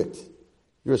conduit.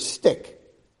 You're a stick.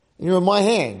 And you're in my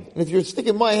hand. And if you're a stick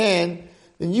in my hand,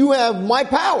 then you have my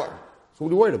power. So what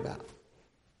are you worried about?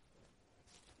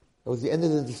 That was the end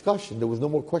of the discussion. There was no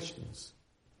more questions.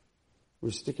 We're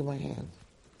a stick in my hand.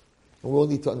 And we all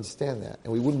need to understand that.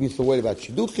 And we wouldn't be so worried about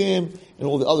shidduchim and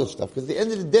all the other stuff. Because at the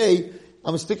end of the day,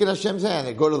 I'm a stick in Hashem's hand.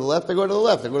 I go to the left, I go to the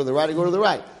left. I go to the right, I go to the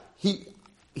right.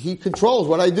 He controls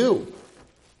what I do.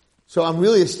 So I'm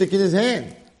really a stick in his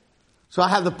hand. So I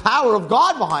have the power of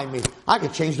God behind me. I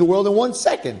could change the world in 1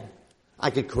 second. I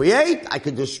could create, I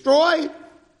could destroy.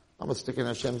 I'm a stick in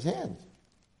Hashem's hand.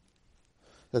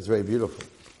 That's very beautiful.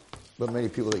 But many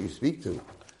people that you speak to,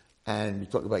 and you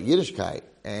talk about Yiddishkeit,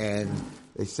 and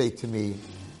they say to me,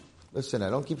 listen, I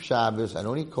don't keep Shabbos, I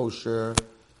don't eat kosher,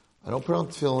 I don't put on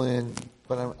tefillin,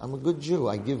 but I'm a good Jew.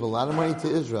 I give a lot of money to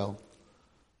Israel.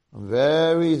 I'm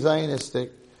very Zionistic,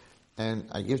 and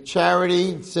I give charity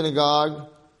in synagogue,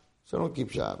 so I don't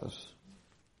keep Shabbos.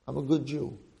 I'm a good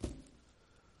Jew.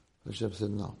 Hashem said,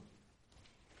 no.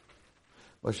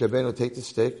 Moshe Rabbeinu will take the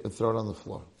stick and throw it on the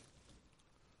floor.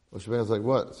 Moshe Rabbeinu's like,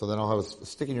 what? So then I'll have a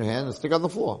stick in your hand and a stick on the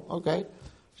floor. Okay.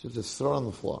 Hashem says, throw it on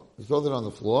the floor. He throws it on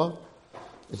the floor.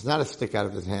 It's not a stick out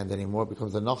of his hand anymore. It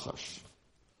becomes a nachash.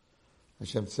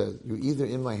 Hashem says, you're either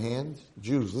in my hand,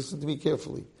 Jews, listen to me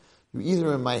carefully. You're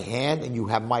either in my hand and you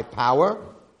have my power,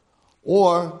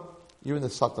 or you're in the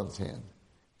Satan's hand.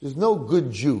 There's no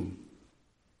good Jew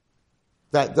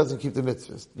that doesn't keep the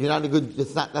mitzvahs. You're not a good,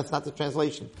 that's not the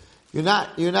translation. You're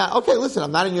not, okay, listen,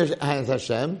 I'm not in your hands,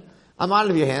 Hashem. I'm out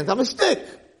of your hands. I'm a stick.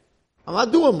 I'm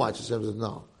not doing much. Hashem says,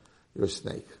 no, you're a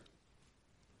snake.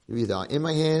 You're either in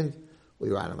my hand or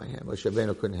you're out of my hand. Moshe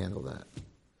Rabbeinu couldn't handle that.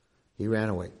 He ran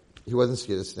away. He wasn't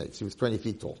scared of snakes. He was 20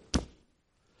 feet tall.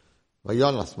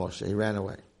 Vayonas Moshe, he ran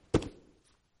away.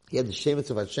 He had the Shemot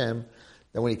of Hashem,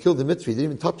 that when he killed the mitzvah, he didn't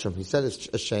even touch him. He said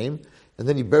a shame, and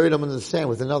then he buried him in the sand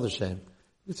with another shame.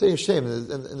 You say a shame, and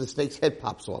the snake's head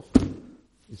pops off.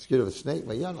 He's scared of a snake?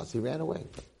 Vayonas, he ran away.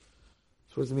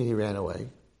 So what does it mean he ran away?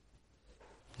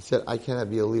 He said, I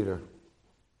cannot be a leader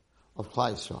of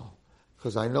Klal Yisrael,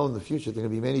 because I know in the future there are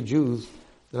going to be many Jews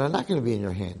that are not going to be in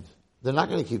your hand. They're not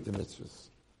going to keep the mitzvahs.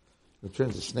 In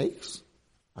terms of snakes,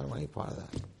 I don't want any part of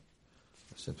that.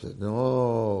 Hashem said,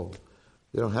 no,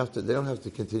 they don't have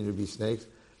to continue to be snakes.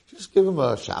 Just give them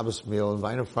a Shabbos meal,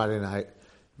 invite them Friday night,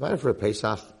 invite them for a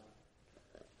Pesach,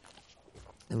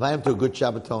 invite them to a good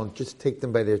Shabbaton, just take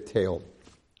them by their tail.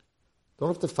 Don't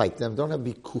have to fight them, don't have to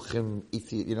be kuchim,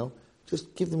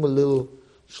 just give them a little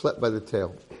schlep by the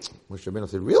tail. Moshe Rabbeinu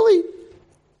said, really?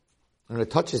 I'm going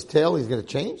to touch his tail, he's going to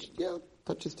change? Yeah,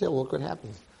 touch his tail, look what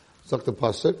happens. Suck the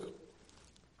pasuk.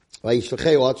 He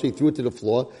threw it to the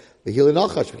floor. The heel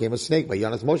nachash became a snake.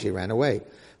 Vayonas Moshe ran away.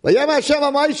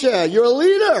 You're a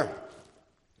leader.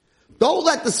 Don't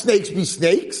let the snakes be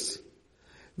snakes.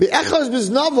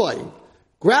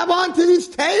 Grab onto his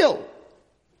tail.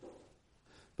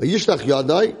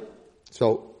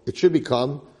 So it should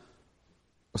become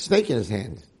a snake in his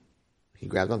hand. He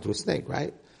grabbed onto a snake,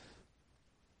 right?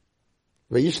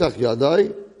 He sent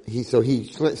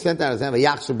out his hand. He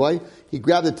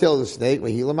grabbed the tail of the snake.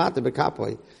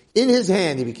 In his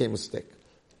hand, he became a stick.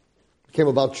 Became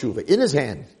about tshuva. In his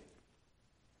hand.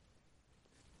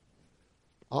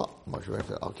 Oh, Moshe Rabbeinu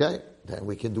said, okay, then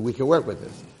we can work with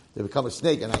this. They become a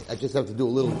snake, and I just have to do a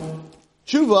little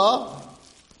tshuva,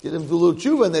 get them to do a little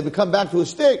tshuva, and they become back to a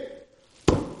stick.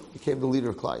 Became the leader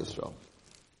of Klal Yisrael.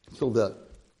 So the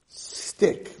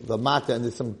stick, the mata, and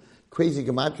there's some crazy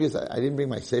gematrias. I didn't bring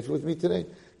my sefer with me today.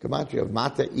 Gematria of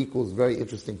mata equals very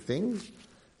interesting things.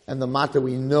 And the mata,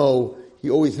 we know,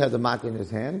 he always had the mata in his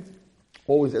hand,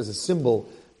 always as a symbol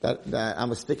that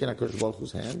I'm a stick in HaKadosh Baruch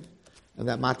Hu's hand. And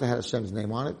that mata had Hashem's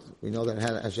name on it. We know that it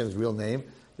had Hashem's real name.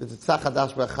 It's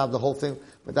Tzachadash B'Achav, the whole thing.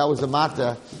 But that was the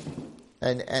mata.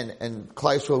 And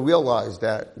Klal Yisrael realized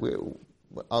that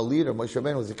our leader, Moshe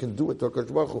Rabbeinu, was a conduit to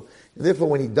HaKadosh Baruch Hu. And therefore,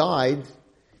 when he died,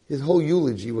 his whole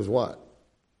eulogy was what?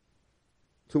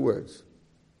 2 words.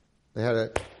 They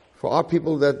had for our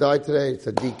people that died today,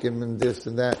 tzaddikim and this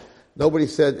and that. Nobody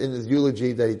said in his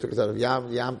eulogy that he took us out of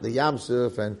the Yam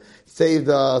Suf and saved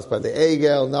us by the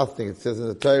Egel, nothing. It says in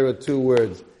the Torah 2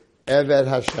 words, Eved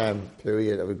Hashem,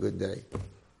 period, have a good day.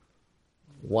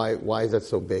 Why is that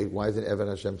so big? Why isn't Eved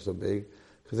Hashem so big?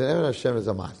 Because Eved Hashem is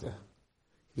a master.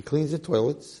 He cleans the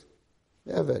toilets.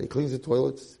 Eved, he cleans the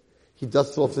toilets. He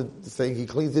dusts off the thing. He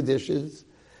cleans the dishes.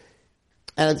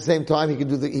 And at the same time,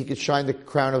 he could shine the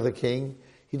crown of the king.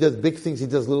 He does big things, he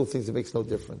does little things, it makes no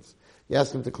difference. You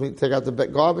ask him to take out the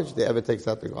garbage, the Eved takes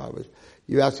out the garbage.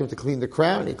 You ask him to clean the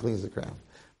crown, he cleans the crown.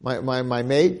 My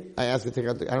maid, I ask her to take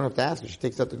out I don't have to ask her, she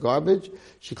takes out the garbage,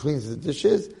 she cleans the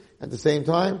dishes. At the same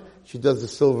time, she does the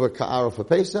silver ka'ara for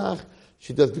Pesach,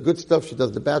 she does the good stuff, she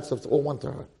does the bad stuff, it's all one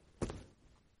to her.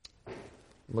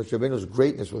 Moshe Rabbeinu's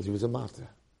greatness was he was a master.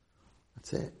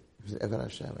 That's it. He was an Eved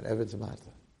Hashem, and Eved's a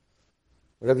master.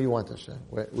 Whatever you want, Hashem.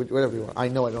 Whatever you want. I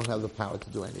know I don't have the power to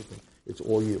do anything. It's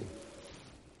all you.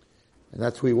 And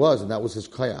that's who he was, and that was his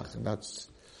koyach, and that's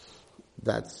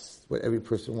what every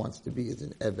person wants to be, is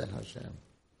an Eved Hashem.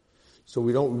 So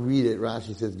we don't read it,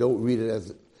 Rashi says, don't read it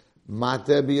as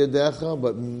Mateh biyadecha,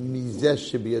 but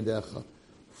Mizesh biyadecha.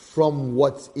 From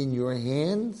what's in your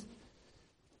hand,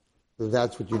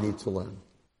 that's what you need to learn.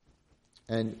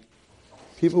 And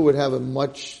people would have a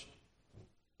much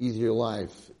easier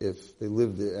life if they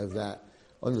lived it as that,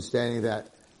 understanding that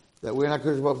we're not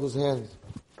Kodesh Baruch Hu's hands.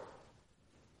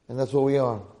 And that's what we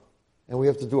are. And we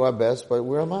have to do our best, but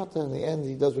we're a mata. In the end,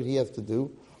 he does what he has to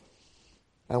do.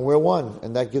 And we're one.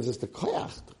 And that gives us the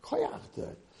koyach,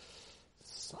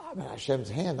 I'm in Hashem's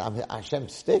hand, I'm in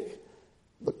Hashem's stick.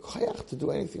 The koyach to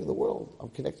do anything in the world. I'm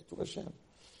connected to Hashem.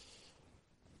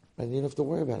 And you don't have to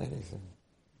worry about anything.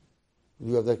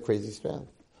 You have that crazy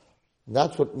strength. And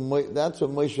that's what Moshe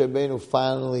Rabbeinu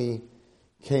finally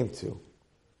came to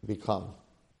become.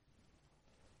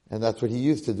 And that's what he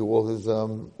used to do, all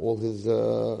his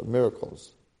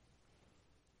miracles.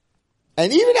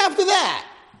 And even after that,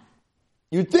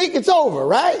 you'd think it's over,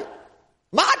 right?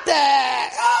 Mate!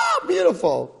 Oh,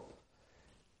 beautiful.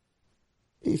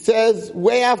 He says,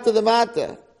 way after the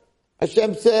Mate,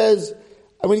 Hashem says,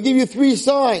 I'm going to give you 3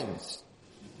 signs.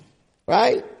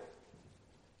 Right?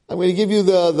 I'm going to give you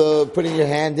the putting your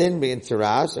hand in, being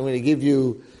tzaras. I'm going to give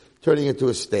you turning it to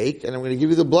a steak, and I'm going to give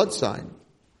you the blood sign.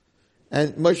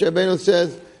 And Moshe Rabbeinu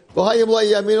says,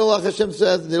 Hashem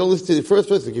says, they don't listen to the first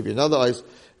verse, I'll give you another ice.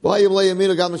 I'll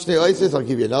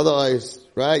give you another ice,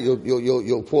 right?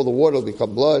 You'll pour the water, it'll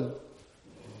become blood.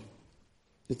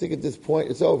 You think at this point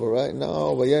it's over, right?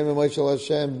 No.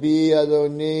 Hashem, be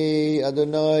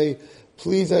Adonai,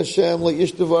 please Hashem, I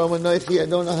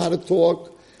don't know how to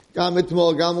talk. I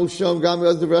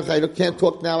can't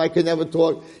talk now, I can never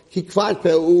talk.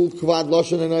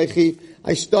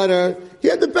 I stutter. He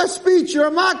had the best speech, you're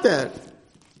a mater.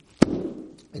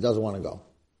 He doesn't want to go.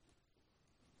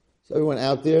 So everyone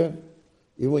out there,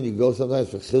 even when you go sometimes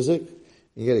for chizuk,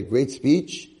 you get a great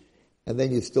speech, and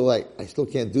then you're still like, I still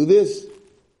can't do this.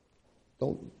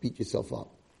 Don't beat yourself up.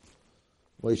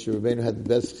 Moshe Rabbeinu had the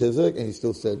best chizuk, and he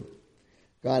still said,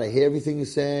 God, I hear everything you're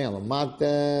saying, I'm a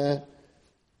mater,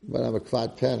 but I'm a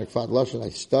kvad pen, a kvad lashon, I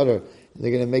stutter, and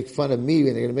they're going to make fun of me, and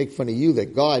they're going to make fun of you,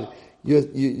 that God,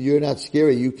 you're not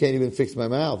scary, you can't even fix my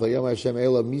mouth. Who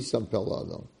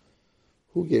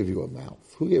gave you a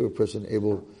mouth? Who gave a person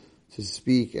able to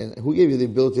speak, and who gave you the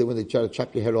ability when they try to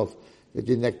chop your head off that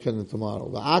your neck turned into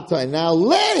tomato? And now,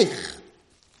 lech!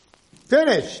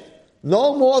 Finished!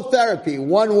 No more therapy,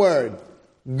 one word.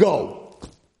 Go!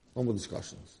 No more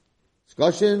discussions.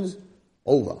 Discussions,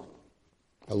 over.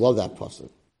 I love that pasuk.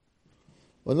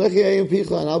 And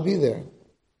I'll be there.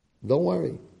 Don't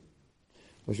worry.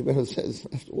 Moshe Rabbeinu says,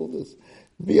 after all this,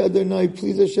 Be Adonai,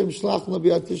 please Hashem, shlach na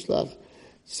bi'at tishlach.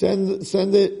 Send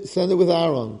it with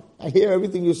Aaron. I hear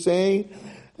everything you're saying,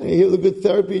 and I hear the good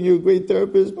therapy, and you're a great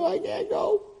therapist, but I can't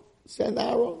go. Send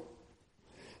Aaron.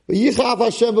 But Yichaf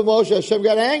Hashem b'Moshe, Hashem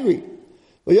got angry.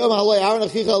 But Yom Halei, Aaron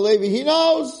Achicha Levi, he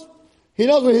knows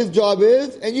what his job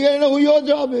is, and you gotta know who your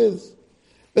job is.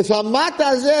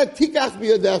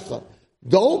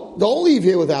 Don't leave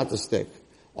here without the stick.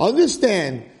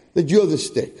 Understand that you're the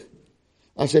stick.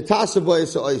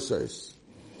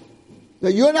 Now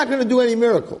you're not going to do any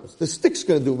miracles. The stick's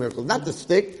going to do miracles, not the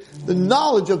stick. The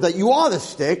knowledge of that you are the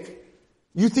stick.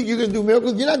 You think you're going to do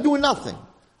miracles? You're not doing nothing.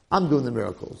 I'm doing the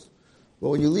miracles. But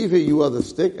when you leave here, you are the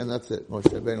stick, and that's it. Moshe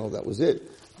Rabbeinu, that was it.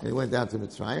 And he went down to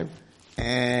Mitzrayim,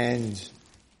 and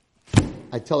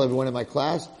I tell everyone in my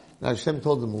class, now Hashem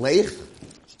told him Lech,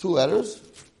 it's 2 letters.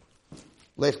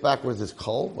 Lech backwards is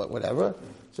Kol, but whatever.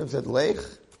 Hashem said Lech,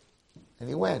 and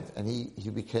he went, and he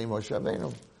became Moshe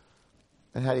Rabbeinu.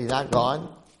 And had he not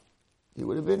gone, he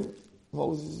would have been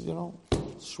Moses,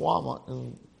 Shwama,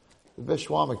 and the best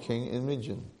Shwama king in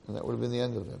Midian, and that would have been the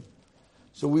end of him.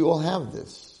 So we all have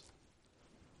this.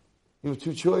 You have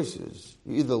 2 choices.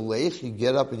 You either Lech, you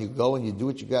get up and you go and you do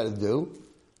what you got to do,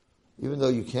 even though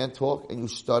you can't talk and you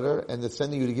stutter, and they're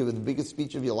sending you to give the biggest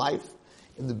speech of your life,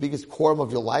 in the biggest quorum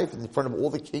of your life, in front of all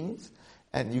the kings,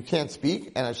 and you can't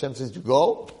speak, and Hashem says you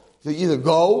go. So you either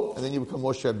go, and then you become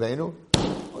Moshe Rabbeinu,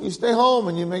 or you stay home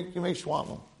and you make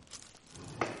Shwama.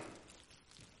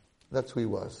 That's who he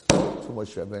was. That's who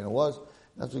Moshe Rabbeinu was.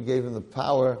 That's what gave him the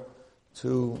power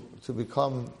to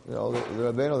become, the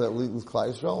Rabbeinu that leads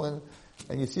Klal Yisrael,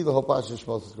 and you see the whole Parashat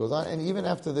Shemot goes on, and even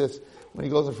after this, when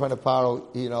he goes in front of Paro,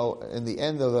 in the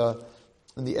end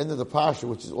of the Parasha,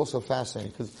 which is also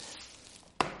fascinating, because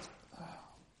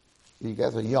you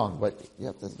guys are young, but you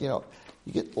have to,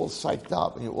 you get all psyched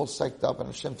up, and you're all psyched up, and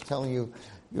Hashem's telling you,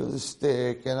 you're the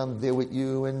stick, and I'm there with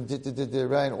you, and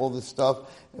right, and all this stuff.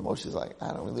 And Moshe's like, I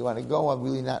don't really want to go. I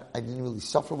didn't really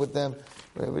suffer with them,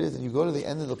 whatever it is. And you go to the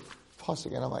end of the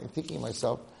pasuk, and I'm like thinking to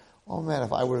myself, oh man,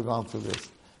 if I would have gone through this.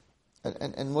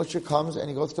 And Moshe comes, and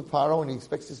he goes to Paro, and he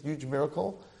expects this huge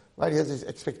miracle, right? He has these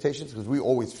expectations, because we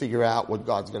always figure out what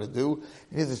God's going to do.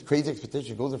 And he has this crazy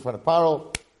expectation. He goes in front of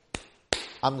Paro,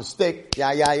 I'm the stick,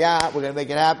 we're going to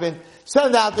make it happen.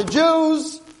 Send out the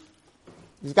Jews.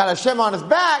 He's got Hashem on his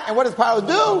back, and what does Paro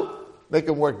do? Make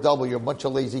him work double. You're a bunch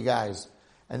of lazy guys.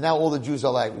 And now all the Jews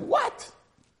are like, what?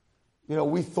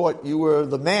 We thought you were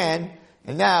the man,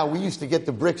 and now we used to get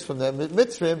the bricks from the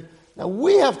Mitzrayim. Now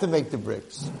we have to make the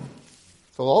bricks.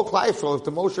 So the whole Klal Yisrael,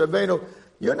 to Moshe Rabbeinu,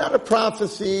 you're not a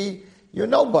prophecy, you're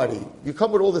nobody. You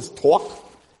come with all this talk,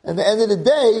 and at the end of the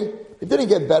day, it didn't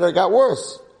get better, it got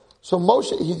worse. So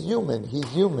Moshe, he's human.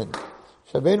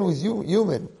 Rabbeinu is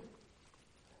human.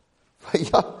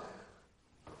 Vayashem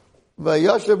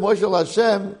Moshe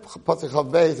Hashem, Pasuk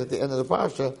Chavbeis at the end of the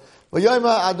parasha.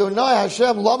 Vayoma Adonai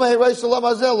Hashem, Lama Hereis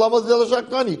Lama Zel, Lama Zel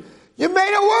Shakani. You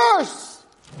made it worse.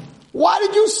 Why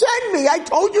did you send me? I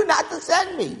told you not to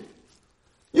send me.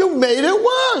 You made it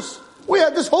worse. We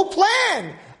had this whole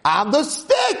plan. I'm the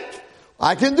stick.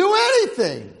 I can do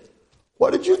anything.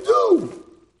 What did you do?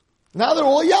 Now they're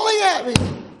all yelling at me.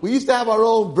 We used to have our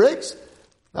own bricks.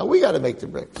 Now we got to make the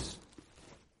bricks.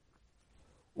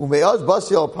 Umeaz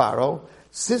Basiel Paro.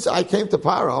 Since I came to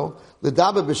Paro, the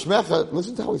Dabe Bishmecha,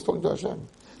 listen to how he's talking to Hashem.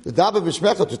 The Dabe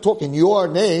Bishmecha, to talk in your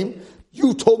name,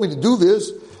 you told me to do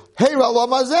this. Hey, Ra'lo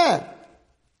Mazeh.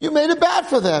 You made it bad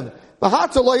for them.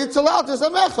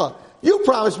 You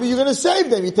promised me you're going to save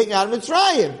them. You're taking out of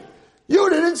Mitzrayim. You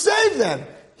didn't save them.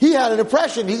 He had an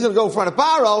impression he's going to go in front of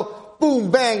Paro. Boom,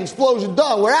 bang, explosion,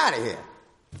 done. We're out of here.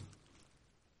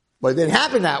 But it didn't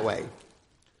happen that way.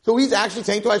 So he's actually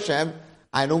saying to Hashem,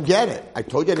 I don't get it. I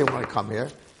told you I didn't want to come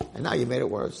here, and now you made it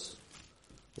worse.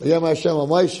 Hashem said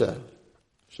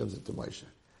to Moshe,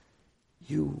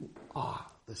 you are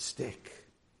the stick.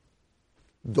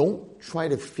 Don't try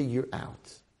to figure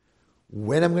out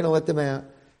when I'm going to let them out,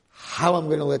 how I'm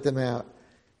going to let them out.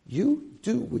 You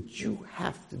do what you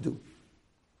have to do.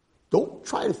 Don't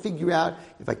try to figure out,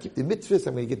 if I keep the mitzvahs,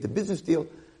 I'm going to get the business deal.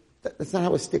 That's not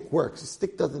how a stick works. A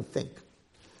stick doesn't think.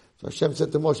 So Hashem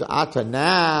said to Moshe, Ata,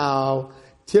 now,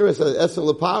 Tiras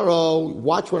Esel Paro,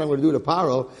 watch what I'm going to do to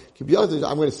Paro.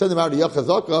 I'm going to send them out of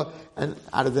Yachazaka and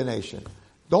out of the nation.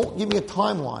 Don't give me a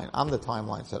timeline. I'm the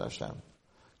timeline, said Hashem.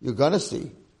 You're going to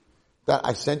see that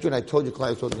I sent you and I told you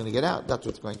Klal Yisrael was going to get out. That's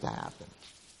what's going to happen.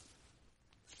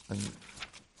 And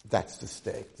that's the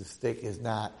stake. The stake is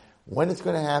not when it's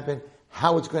going to happen,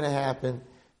 how it's going to happen.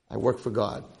 I work for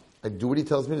God. I do what He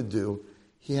tells me to do.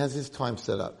 He has His time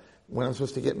set up. When I'm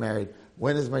supposed to get married,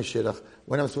 when is my shidduch,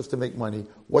 when I'm supposed to make money,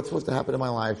 what's supposed to happen in my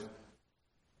life.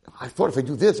 I thought if I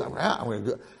do this, I'm going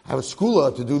to have a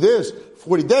schooler to do this,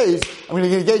 40 days, I'm going to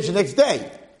get engaged the next day.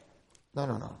 No.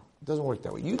 It doesn't work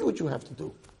that way. You do what you have to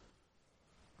do.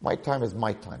 My time is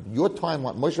my time. Your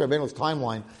timeline, Moshe Rabbeinu's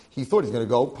timeline, he thought he's going to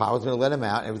go, Paro's going to let him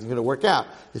out, everything's going to work out.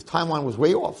 His timeline was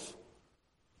way off.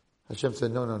 Hashem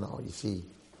said, no. You see,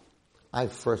 I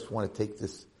first want to take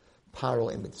this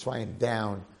Paro and Mitzrayim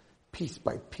down piece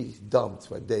by piece. You're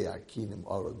going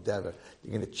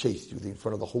to chase you in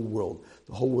front of the whole world.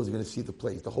 The whole world's going to see the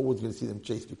place. The whole world's going to see them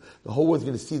chase you. The whole world's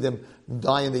going to see them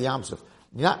die in the Yam Suf.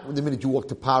 Not the minute you walk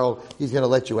to Paro, he's going to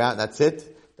let you out and that's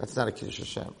it. That's not a Kiddush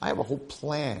Hashem. I have a whole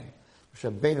plan.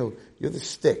 Rabbeinu, you're the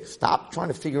stick. Stop trying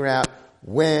to figure out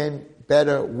when,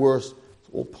 better, worse. It's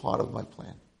all part of my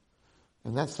plan.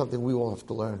 And that's something we all have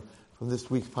to learn from this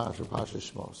week's Parashat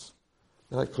Shemot.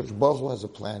 Like Kodesh Baruch Hu has a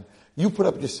plan. You put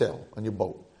up your sail on your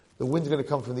boat. The wind's going to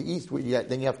come from the east,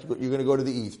 then you're going to go to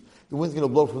the east. The wind's going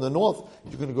to blow from the north,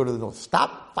 you're going to go to the north.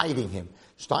 Stop fighting him.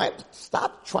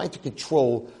 Stop trying to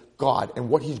control God and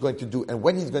what He's going to do and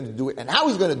when He's going to do it and how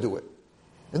He's going to do it.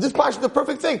 And this Parashat is the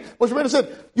perfect thing. Moshe Rabbeinu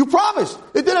said, you promised.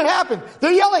 It didn't happen.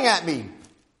 They're yelling at me.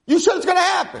 You said it's going to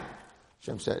happen.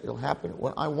 Hashem said, it'll happen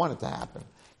when I want it to happen.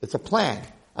 It's a plan.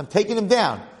 I'm taking them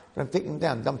down. But I'm taking them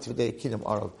down. He's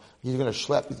going to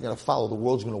schlep. He's going to follow. The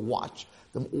world's going to watch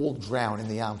them all drown in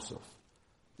the Yam Suf.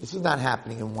 This is not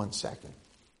happening in 1 second.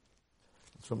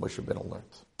 That's what Moshe Rabbeinu learned.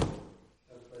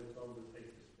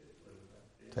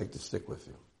 Take the stick with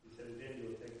you.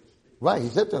 Right. He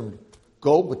said to him,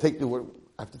 go, but I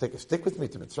have to take a stick with me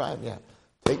to Mitzrayim. Yeah.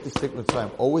 Take the stick with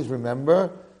Mitzrayim. Always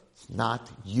remember, it's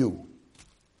not you.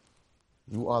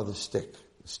 You are the stick.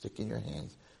 The stick in your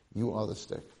hands. You are the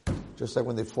stick. Just like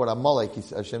when they fought Amalek,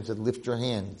 Hashem said, lift your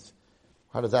hands.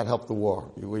 How does that help the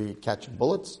war? Were you catching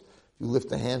bullets? You lift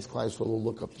the hands, Klal Yisrael will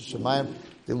look up to Shemayim.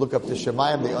 They look up to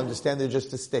Shemayim, they understand they're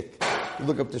just a stick. You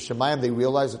look up to Shemayim, they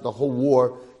realize that the whole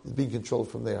war is being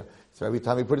controlled from there. So every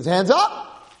time he put his hands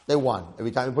up, they won. Every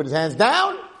time he put his hands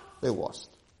down, they lost.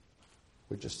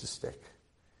 We're just a stick.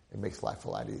 It makes life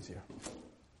a lot easier.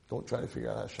 Don't try to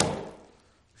figure out how to show it.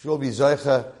 We should all be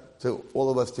zoicha to all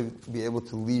of us to be able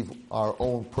to leave our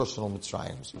own personal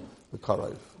mitzrayim. The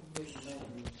Karayv.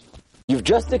 You've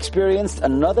just experienced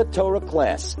another Torah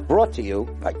class brought to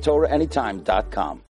you by TorahAnytime.com.